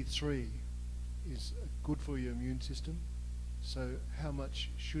vitamin D3 is good for your immune system. So how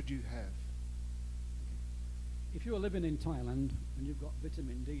much should you have? If you're living in Thailand and you've got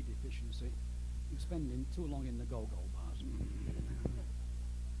vitamin D deficiency, you're spending too long in the go-go bars.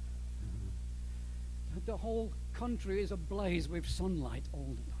 The whole country is ablaze with sunlight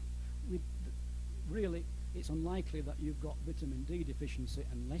all the time. Really, it's unlikely that you've got vitamin D deficiency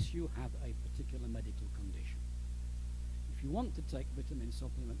unless you have a particular medical condition. If you want to take vitamin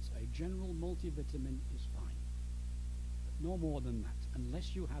supplements, a general multivitamin is fine. No more than that,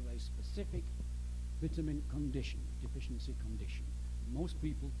 unless you have a specific vitamin condition, deficiency condition. Most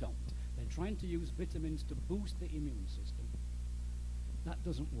people don't. They're trying to use vitamins to boost the immune system. That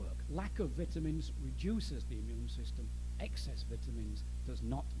doesn't work. Lack of vitamins reduces the immune system. Excess vitamins does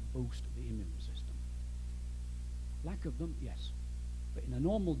not boost the immune system. Lack of them, yes. But in a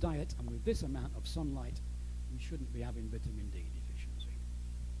normal diet and with this amount of sunlight, you shouldn't be having vitamin D deficiency.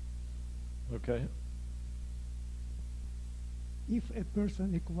 Okay. If a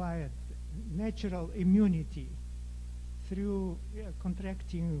person acquired natural immunity through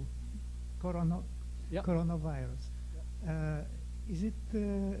contracting coronavirus, is it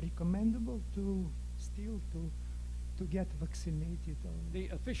recommendable to still to get vaccinated? Or? The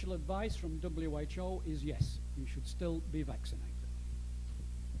official advice from WHO is yes, you should still be vaccinated.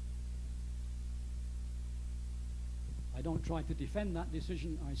 I don't try to defend that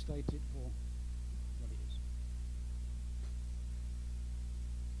decision, I state it for what it is.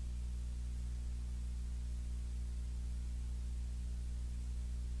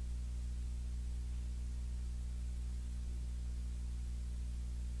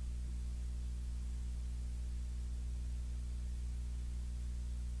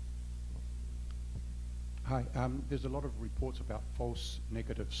 Hi, there's a lot of reports about false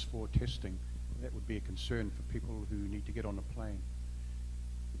negatives for testing. That would be a concern for people who need to get on a plane.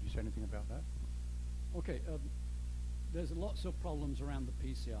 Would you say anything about that? Okay, there's lots of problems around the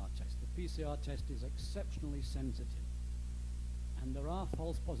PCR test. The PCR test is exceptionally sensitive, and there are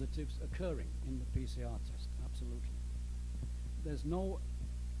false positives occurring in the PCR test, absolutely. There's no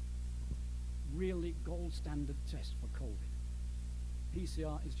really gold standard test for COVID.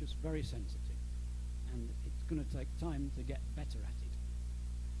 PCR is just very sensitive, and it's going to take time to get better at it.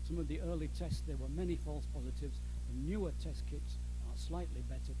 Some of the early tests, there were many false positives. The newer test kits are slightly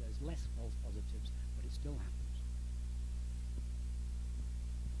better. There's less false positives, but it still happens.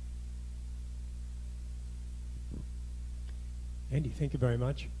 Andy, thank you very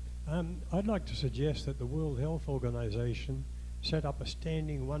much. I'd like to suggest that the World Health Organization set up a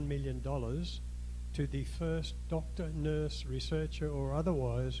standing $1 million to the first doctor, nurse, researcher, or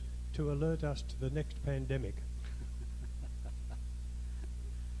otherwise to alert us to the next pandemic.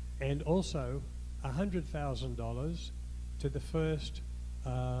 And also $100,000 to the first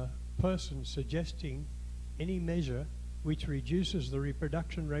person suggesting any measure which reduces the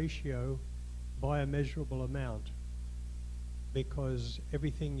reproduction ratio by a measurable amount. Because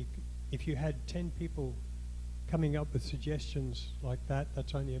everything, if you had 10 people coming up with suggestions like that,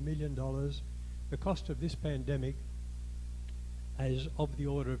 that's only $1 million. the cost of this pandemic is of the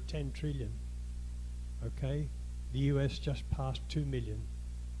order of 10 trillion. Okay, the US just passed 2 million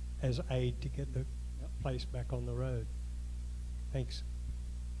as aid to get the place back on the road. Thanks.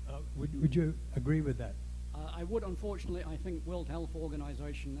 Would you agree with that? I would, unfortunately. I think World Health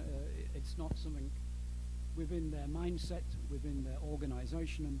Organization, it's not something within their mindset, within their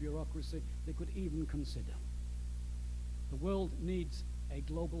organization and bureaucracy they could even consider. The world needs a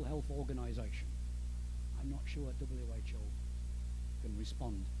global health organization. I'm not sure WHO can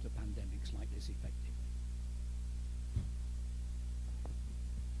respond to pandemics like this effectively.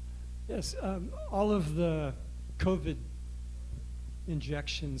 Yes, all of the COVID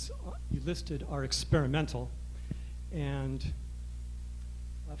injections you listed are experimental. And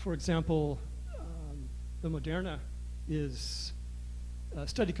for example, the Moderna is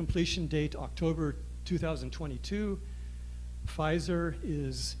study completion date October 2022. Pfizer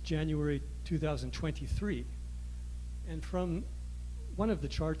is January 2023. And from one of the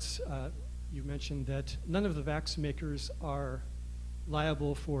charts, you mentioned that none of the vax makers are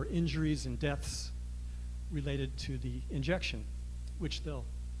liable for injuries and deaths related to the injection, which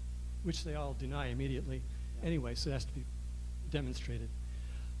they all deny immediately anyway, so it has to be demonstrated.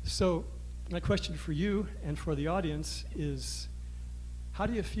 So my question for you and for the audience is, how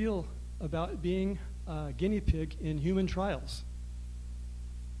do you feel about being a guinea pig in human trials?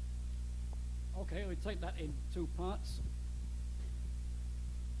 Okay, we take that in two parts.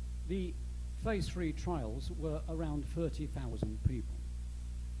 The phase 3 trials were around 30,000 people.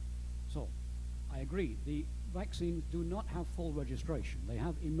 So, I agree, the vaccines do not have full registration. They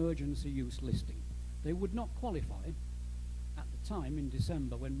have emergency use listing. They would not qualify at the time in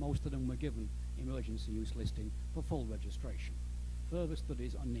December when most of them were given emergency use listing for full registration. Further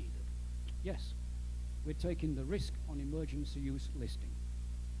studies are needed. Yes, we're taking the risk on emergency use listing.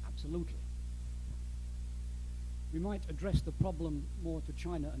 Absolutely. We might address the problem more to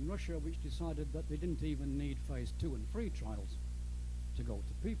China and Russia, which decided that they didn't even need phase 2 and 3 trials to go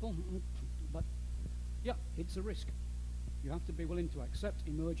to people. But yeah, it's a risk. You have to be willing to accept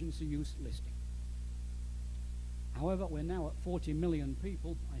emergency use listing. However, we're now at 40 million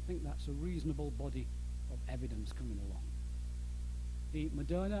people. I think that's a reasonable body of evidence coming along. The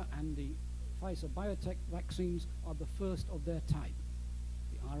Moderna and the Pfizer biotech vaccines are the first of their type,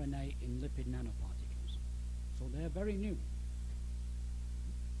 the RNA in lipid nanoparticles. So they're very new.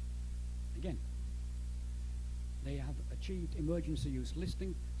 Again, they have achieved emergency use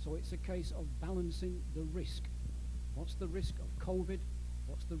listing, so it's a case of balancing the risk. What's the risk of COVID?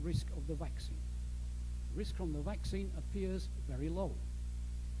 What's the risk of the vaccine? The risk from the vaccine appears very low.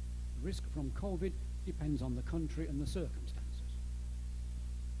 The risk from COVID depends on the country and the circumstances.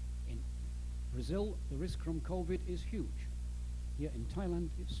 In Brazil, the risk from COVID is huge. Here in Thailand,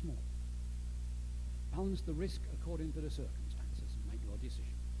 it's small. Balance the risk according to the circumstances and make your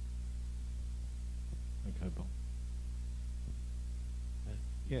decision. Okay, Bob.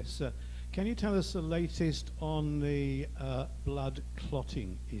 Yes. Can you tell us the latest on the blood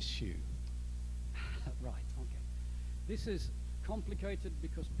clotting issue? Right, okay. This is complicated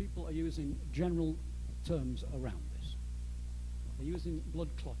because people are using general terms around this. They're using blood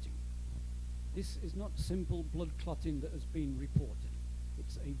clotting. This is not simple blood clotting that has been reported.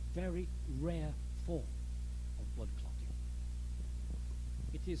 It's a very rare form of blood clotting.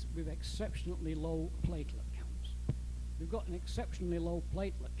 It is with exceptionally low platelet counts. If you've got an exceptionally low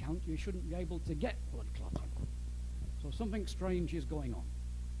platelet count, you shouldn't be able to get blood clotting. So something strange is going on.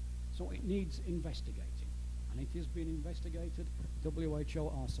 So it needs investigating. And it is being investigated. WHO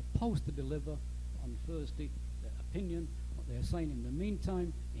are supposed to deliver on Thursday their opinion. What they're saying in the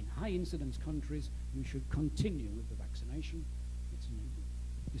meantime, in high incidence countries, you should continue with the vaccination. It's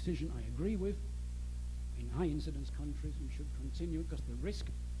a decision I agree with. In high incidence countries, you should continue because the risk,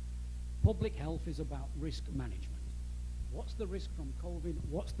 public health is about risk management. What's the risk from COVID?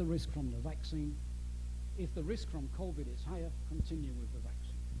 What's the risk from the vaccine? If the risk from COVID is higher, continue with the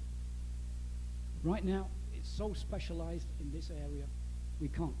vaccine. Right now, it's so specialized in this area, we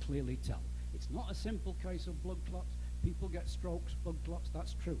can't clearly tell. It's not a simple case of blood clots. People get strokes, blood clots,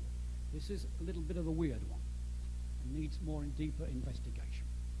 that's true. This is a little bit of a weird one and needs more and deeper investigation.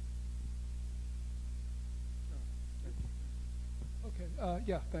 Okay,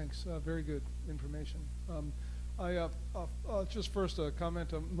 yeah, thanks. Very good information. Just first a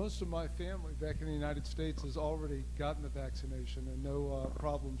comment. Most of my family back in the United States has already gotten the vaccination and no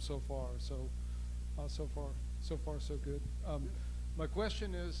problems so far. So far so good. My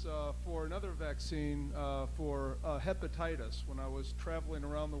question is for another vaccine for hepatitis. When I was traveling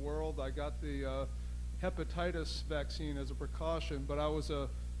around the world, I got the hepatitis vaccine as a precaution, but I was a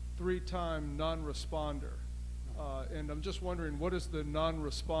 3-time non-responder. And I'm just wondering, what is the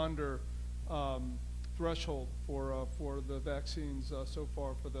non-responder threshold for the vaccines so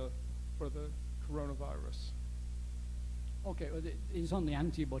far for the coronavirus? Okay, well, it's on the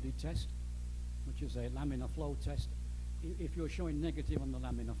antibody test, which is a laminar flow test. If you're showing negative on the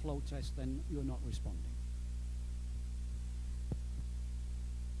laminar flow test, then you're not responding.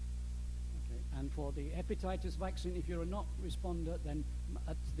 Okay, and for the hepatitis vaccine, if you're a not responder, then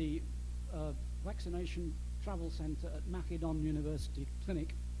at the vaccination travel center at Macedon University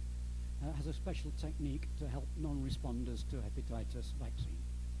Clinic has a special technique to help non-responders to hepatitis vaccine.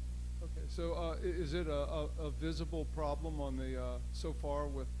 Okay, so is it a visible problem on the so far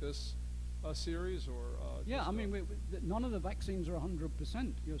with this series, or? Yeah, I mean, none of the vaccines are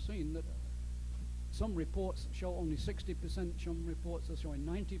 100%. You're seeing that some reports show only 60%, some reports are showing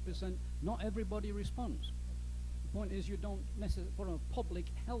 90%. Not everybody responds. The point is, you don't necessarily, from a public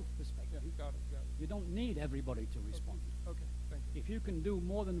health perspective, got it. You don't need everybody to respond. Okay, thank you. If you can do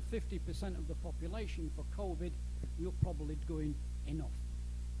more than 50% of the population for COVID, you're probably doing enough.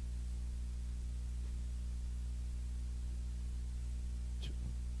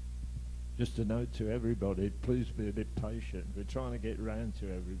 Just a note to everybody, please be a bit patient. We're trying to get round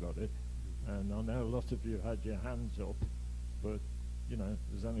to everybody. And I know a lot of you had your hands up, but, you know,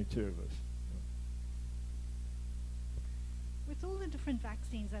 there's only 2 of us. With all the different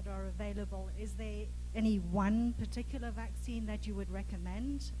vaccines that are available, is there any one particular vaccine that you would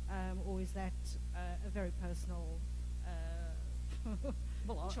recommend, or is that a very personal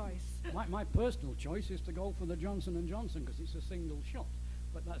choice? My personal choice is to go for the Johnson & Johnson because it's a single shot,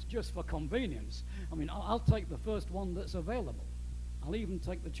 but that's just for convenience. I mean, I'll take the first one that's available. I'll even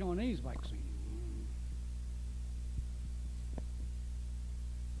take the Chinese vaccine.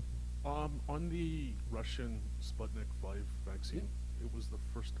 On the Russian Sputnik 5 vaccine, it was the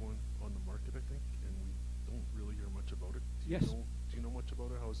first one on the market, I think, and we don't really hear much about it. Do you know much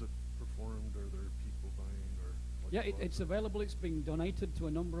about it? How is it performed? Are there people buying? Or Yeah, it's available. It's been donated to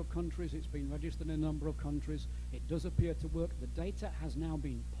a number of countries. It's been registered in a number of countries. It does appear to work. The data has now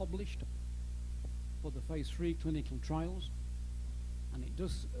been published for the phase 3 clinical trials, and it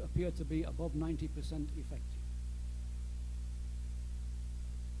does appear to be above 90% effective.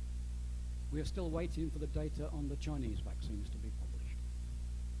 We are still waiting for the data on the Chinese vaccines to be published.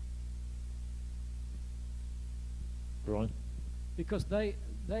 Brian? Because they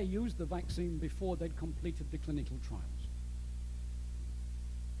used the vaccine before they'd completed the clinical trials,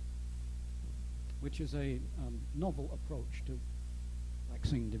 which is a novel approach to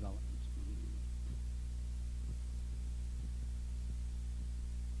vaccine development.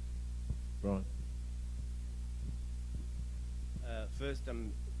 Brian? First,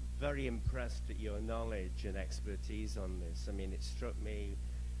 I'm very impressed at your knowledge and expertise on this. I mean, it struck me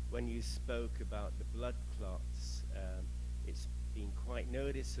when you spoke about the blood clots. It's been quite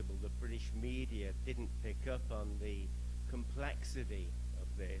noticeable the British media didn't pick up on the complexity of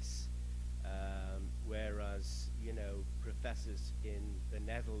this, whereas, you know, professors in the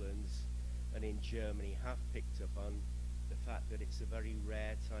Netherlands and in Germany have picked up on the fact that it's a very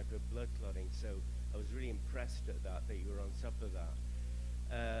rare type of blood clotting. So I was really impressed at that you were on top of that.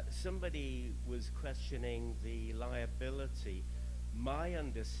 Somebody was questioning the liability. My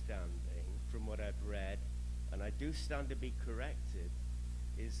understanding from what I've read, and I do stand to be corrected,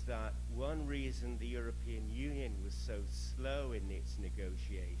 is that one reason the European Union was so slow in its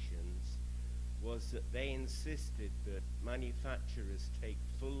negotiations was that they insisted that manufacturers take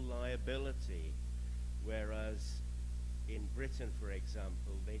full liability, whereas in Britain, for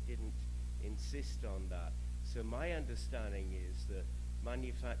example, they didn't insist on that. So my understanding is that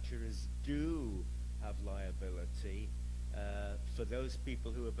manufacturers do have liability. For those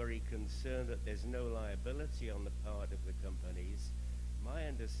people who are very concerned that there's no liability on the part of the companies, my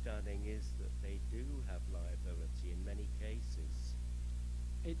understanding is that they do have liability in many cases.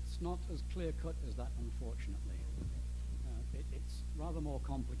 It's not as clear-cut as that, unfortunately. It's rather more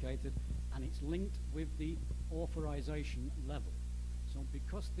complicated, and it's linked with the authorization level. So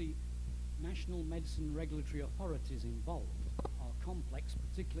because the national medicine regulatory authorities involved are complex,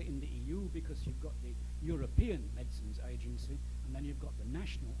 particularly in the EU, because you've got the European Medicines Agency, and then you've got the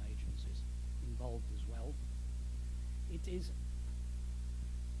national agencies involved as well. It is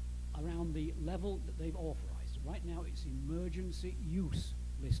around the level that they've authorized. Right now it's emergency use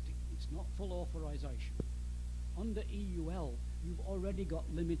listing. It's not full authorization. Under EUL, you've already got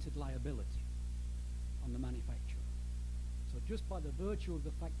limited liability on the manufacturer. So just by the virtue of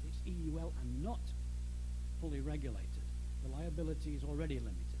the fact that it's EUL and not fully regulated, the liability is already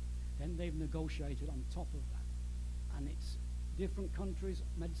limited. Then they've negotiated on top of that. And it's different countries,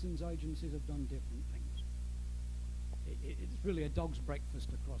 medicines agencies have done different things. It's really a dog's breakfast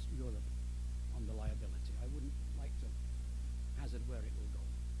across Europe on the liability. I wouldn't like to hazard where it will go.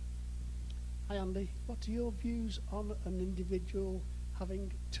 Hi Andy, what are your views on an individual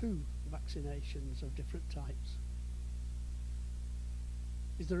having 2 vaccinations of different types?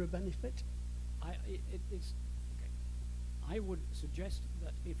 Is there a benefit? I would suggest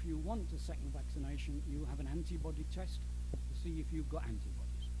that if you want a second vaccination, you have an antibody test to see if you've got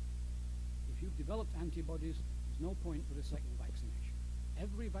antibodies. If you've developed antibodies, there's no point for a second vaccination.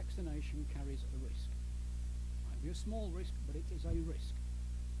 Every vaccination carries a risk. It might be a small risk, but it is a risk.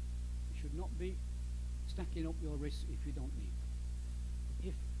 You should not be stacking up your risks if you don't need them.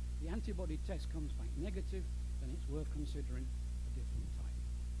 If the antibody test comes back negative, then it's worth considering a different type.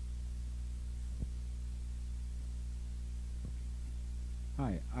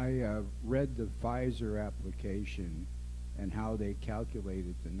 Hi, I read the Pfizer application and how they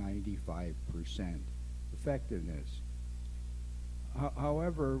calculated the 95% effectiveness.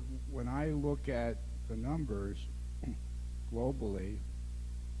 However, when I look at the numbers globally,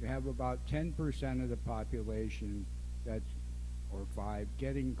 you have about 10% of the population that's, or 5,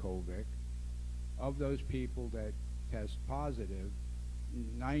 getting COVID. Of those people that test positive,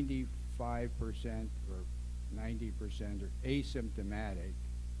 95% or 90% are asymptomatic.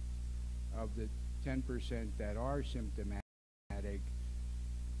 Of the 10% that are symptomatic,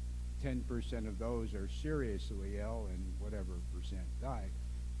 10% of those are seriously ill and whatever percent die.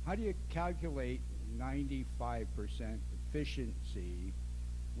 How do you calculate 95% efficiency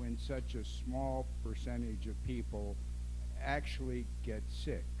when such a small percentage of people actually get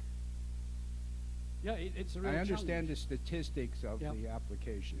sick? Yeah, it's a real I understand challenge. the statistics of the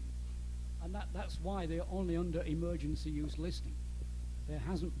application. And that's why they're only under emergency use listing. There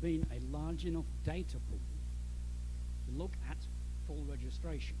hasn't been a large enough data pool to look at full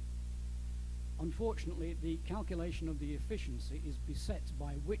registration. Unfortunately, the calculation of the efficiency is beset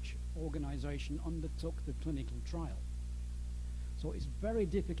by which organization undertook the clinical trial. So it's very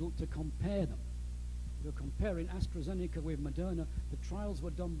difficult to compare them. We're comparing AstraZeneca with Moderna. The trials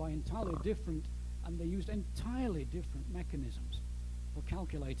were done by entirely different, and they used entirely different mechanisms for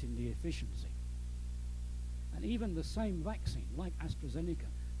calculating the efficiency. And even the same vaccine, like AstraZeneca,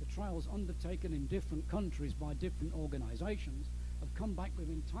 the trials undertaken in different countries by different organizations have come back with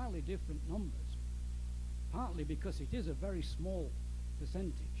entirely different numbers, partly because it is a very small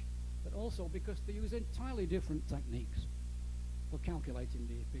percentage, but also because they use entirely different techniques for calculating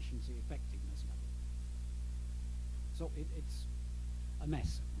the efficiency effectiveness level. So it's a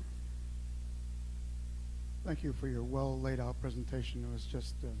mess. Thank you for your well laid out presentation. It was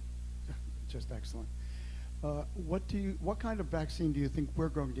just excellent. What kind of vaccine do you think we're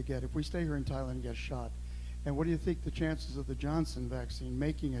going to get if we stay here in Thailand and get shot? And what do you think the chances of the Johnson vaccine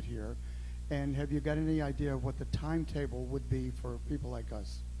making it here? And have you got any idea of what the timetable would be for people like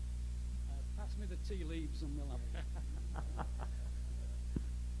us? Pass me the tea leaves and we'll have it.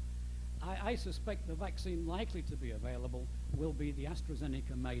 I suspect the vaccine likely to be available will be the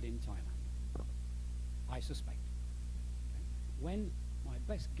AstraZeneca made in Thailand. I suspect. Okay. When? My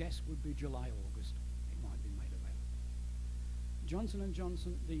best guess would be July, August. It might be made available. Johnson &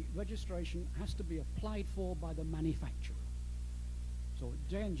 Johnson, the registration has to be applied for by the manufacturer. So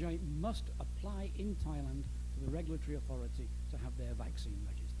J&J must apply in Thailand to the regulatory authority to have their vaccine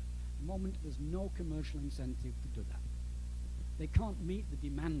registered. At the moment, there's no commercial incentive to do that. They can't meet the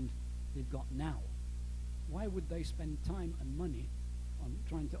demand they've got now. Why would they spend time and money on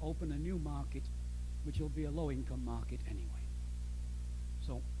trying to open a new market, which will be a low-income market anyway?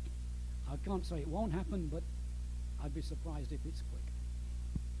 So I can't say it won't happen, but I'd be surprised if it's quick.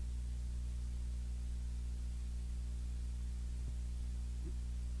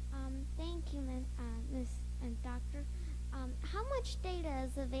 Thank you, Miss and Doctor. How much data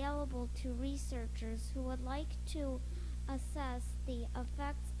is available to researchers who would like to assess the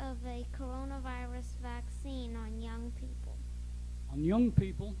effects of a coronavirus vaccine on young people? On young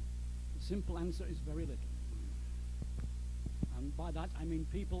people, the simple answer is very little. And by that, I mean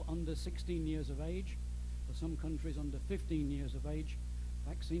people under 16 years of age. For some countries, under 15 years of age.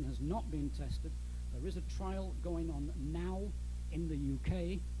 Vaccine has not been tested. There is a trial going on now in the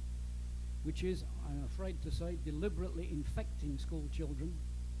UK, which is, I'm afraid to say, deliberately infecting school children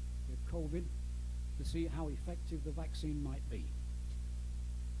with COVID to see how effective the vaccine might be.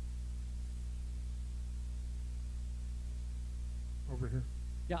 Over here.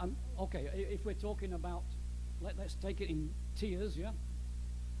 Yeah, okay, if we're talking about, let's take it in tiers, yeah?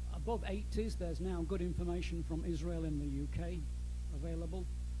 Above 80s, there's now good information from Israel and the UK available.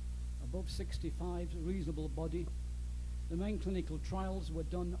 Above 65, a reasonable body. The main clinical trials were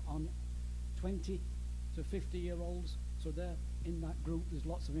done on 20 to 50-year-olds, so they're in that group. There's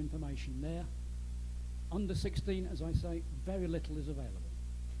lots of information there. Under 16, as I say, very little is available.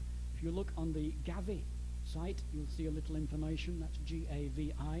 If you look on the Gavi site, you'll see a little information. That's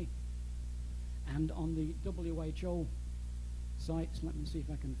G-A-V-I. And on the WHO sites, let me see if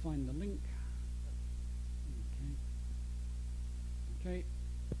I can find the link. Okay,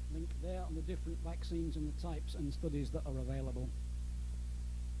 link there on the different vaccines and the types and studies that are available.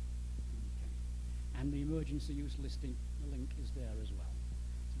 Okay. And the emergency use listing, the link is there as well.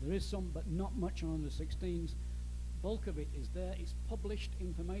 So there is some, but not much on the 16s. Bulk of it is there. It's published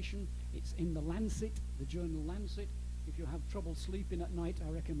information. It's in the Lancet, the journal Lancet. If you have trouble sleeping at night, I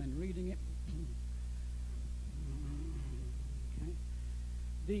recommend reading it. Okay.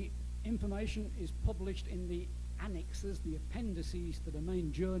 The information is published in the annexes, the appendices to the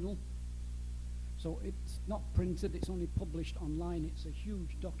main journal. So it's not printed, it's only published online. It's a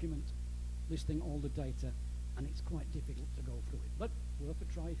huge document listing all the data, and it's quite difficult to go through it, but worth a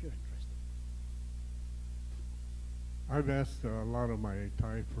try if you're interested. I've asked a lot of my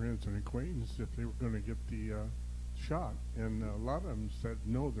Thai friends and acquaintances if they were going to get the shot, and a lot of them said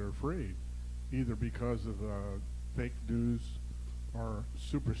no, they're afraid, either because of fake news or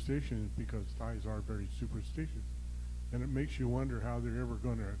superstition, because Thais are very superstitious. And it makes you wonder how they're ever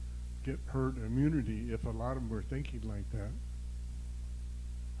going to get herd immunity if a lot of them were thinking like that.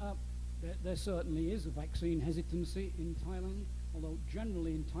 There certainly is a vaccine hesitancy in Thailand, although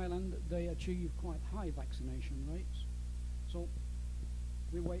generally in Thailand they achieve quite high vaccination rates. So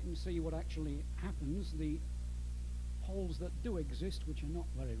we wait and see what actually happens. The polls that do exist, which are not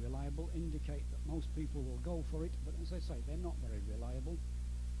very reliable, indicate that most people will go for it, but as I say, they're not very reliable.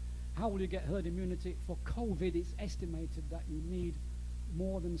 How will you get herd immunity? For COVID, it's estimated that you need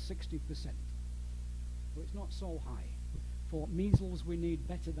more than 60%. So it's not so high. For measles, we need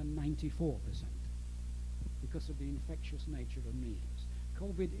better than 94% because of the infectious nature of measles.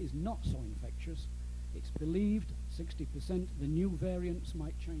 COVID is not so infectious. It's believed 60%. The new variants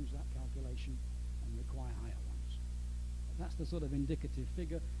might change that calculation and require higher ones. But that's the sort of indicative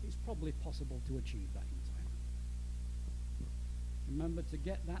figure. It's probably possible to achieve that in Thailand. Remember, to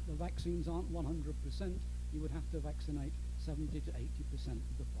get that, the vaccines aren't 100%. You would have to vaccinate 70 to 80%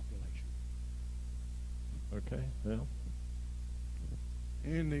 of the population. Okay, well.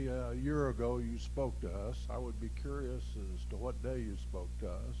 Andy, a year ago you spoke to us. I would be curious as to what day you spoke to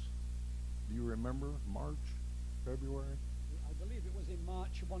us. Do you remember? March? February? I believe it was in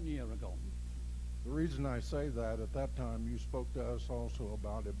March 1 year ago. The reason I say that, at that time you spoke to us also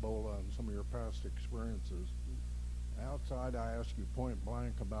about Ebola and some of your past experiences. Outside, I asked you point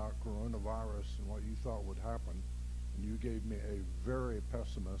blank about coronavirus and what you thought would happen, and you gave me a very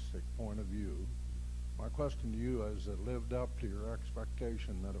pessimistic point of view. My question to you is, it lived up to your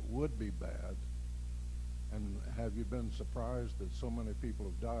expectation that it would be bad? And have you been surprised that so many people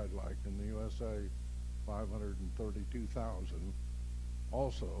have died, like in the USA, 532,000?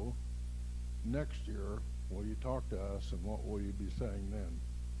 Also, next year, will you talk to us, and what will you be saying then?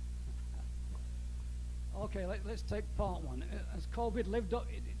 Okay, let's take part one. As COVID lived up,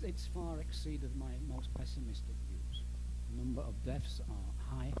 it's far exceeded my most pessimistic views. The number of deaths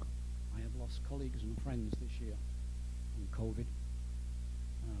are high. I have lost colleagues and friends this year from COVID.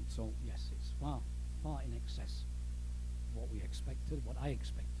 So yes, it's far in excess of what we expected, what I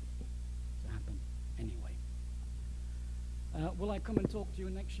expected to happen anyway. Will I come and talk to you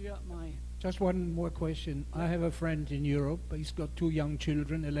next year? Just one more question. I have a friend in Europe. He's got 2 young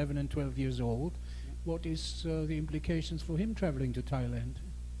children, 11 and 12 years old. What is the implications for him traveling to Thailand?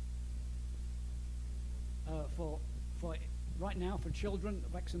 For right now, for children,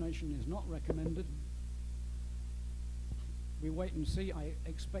 vaccination is not recommended. We wait and see. I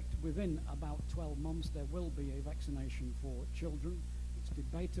expect within about 12 months there will be a vaccination for children. It's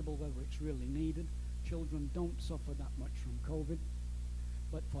debatable whether it's really needed. Children don't suffer that much from COVID.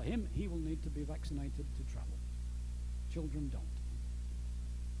 But for him, he will need to be vaccinated to travel. Children don't.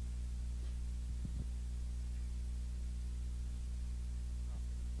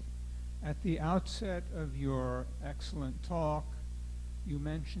 At the outset of your excellent talk, you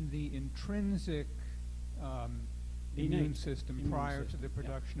mentioned the intrinsic immune system prior to the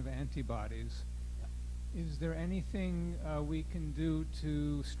production of antibodies. Is there anything we can do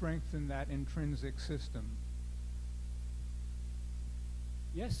to strengthen that intrinsic system?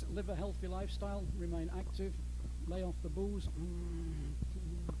 Yes, live a healthy lifestyle, remain active, lay off the booze,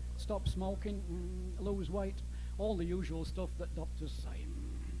 stop smoking, lose weight, all the usual stuff that doctors say.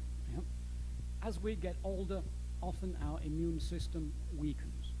 Yep. As we get older, often our immune system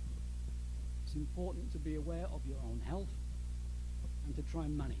weakens. It's important to be aware of your own health, and to try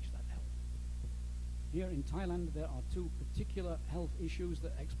and manage that health. Here in Thailand, there are two particular health issues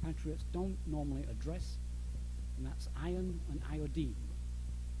that expatriates don't normally address, and that's iron and iodine.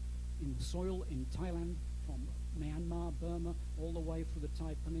 In the soil in Thailand, from Myanmar, Burma, all the way through the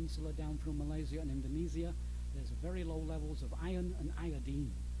Thai Peninsula down through Malaysia and Indonesia, there's very low levels of iron and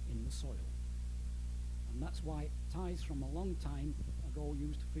iodine in the soil. And that's why Thais from a long time ago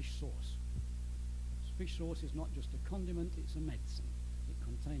used fish sauce. Fish sauce is not just a condiment, it's a medicine. It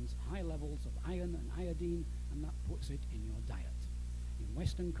contains high levels of iron and iodine, and that puts it in your diet. In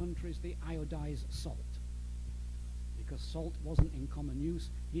Western countries, they iodize salt. Because salt wasn't in common use,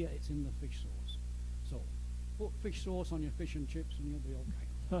 here it's in the fish sauce. So, put fish sauce on your fish and chips and you'll be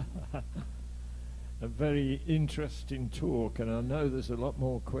okay. A very interesting talk, and I know there's a lot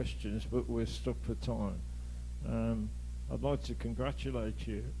more questions, but we're stuck for time. I'd like to congratulate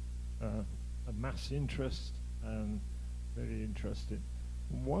you. A mass interest and very interesting.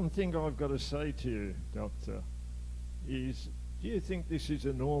 One thing I've got to say to you, Doctor, is do you think this is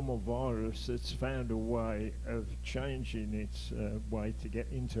a normal virus that's found a way of changing its way to get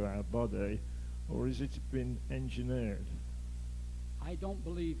into our body, or has it been engineered? I don't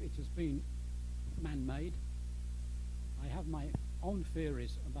believe it has been man-made. I have my own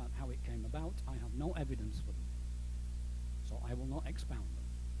theories about how it came about. I have no evidence for them, so I will not expound them.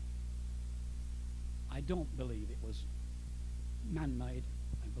 I don't believe it was man-made.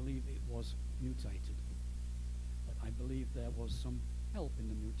 I believe it was mutated. But I believe there was some help in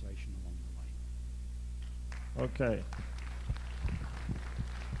the mutation along the way. Okay.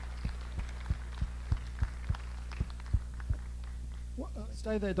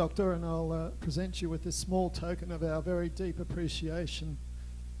 Stay there, Doctor, and I'll present you with this small token of our very deep appreciation.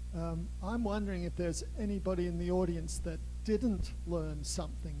 I'm wondering if there's anybody in the audience that didn't learn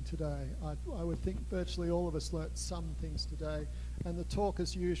something today. I would think virtually all of us learnt some things today, and the talk,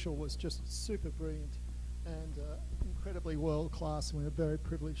 as usual, was just super brilliant and incredibly world-class, and we're very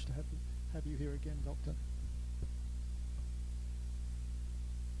privileged to have you here again, Doctor.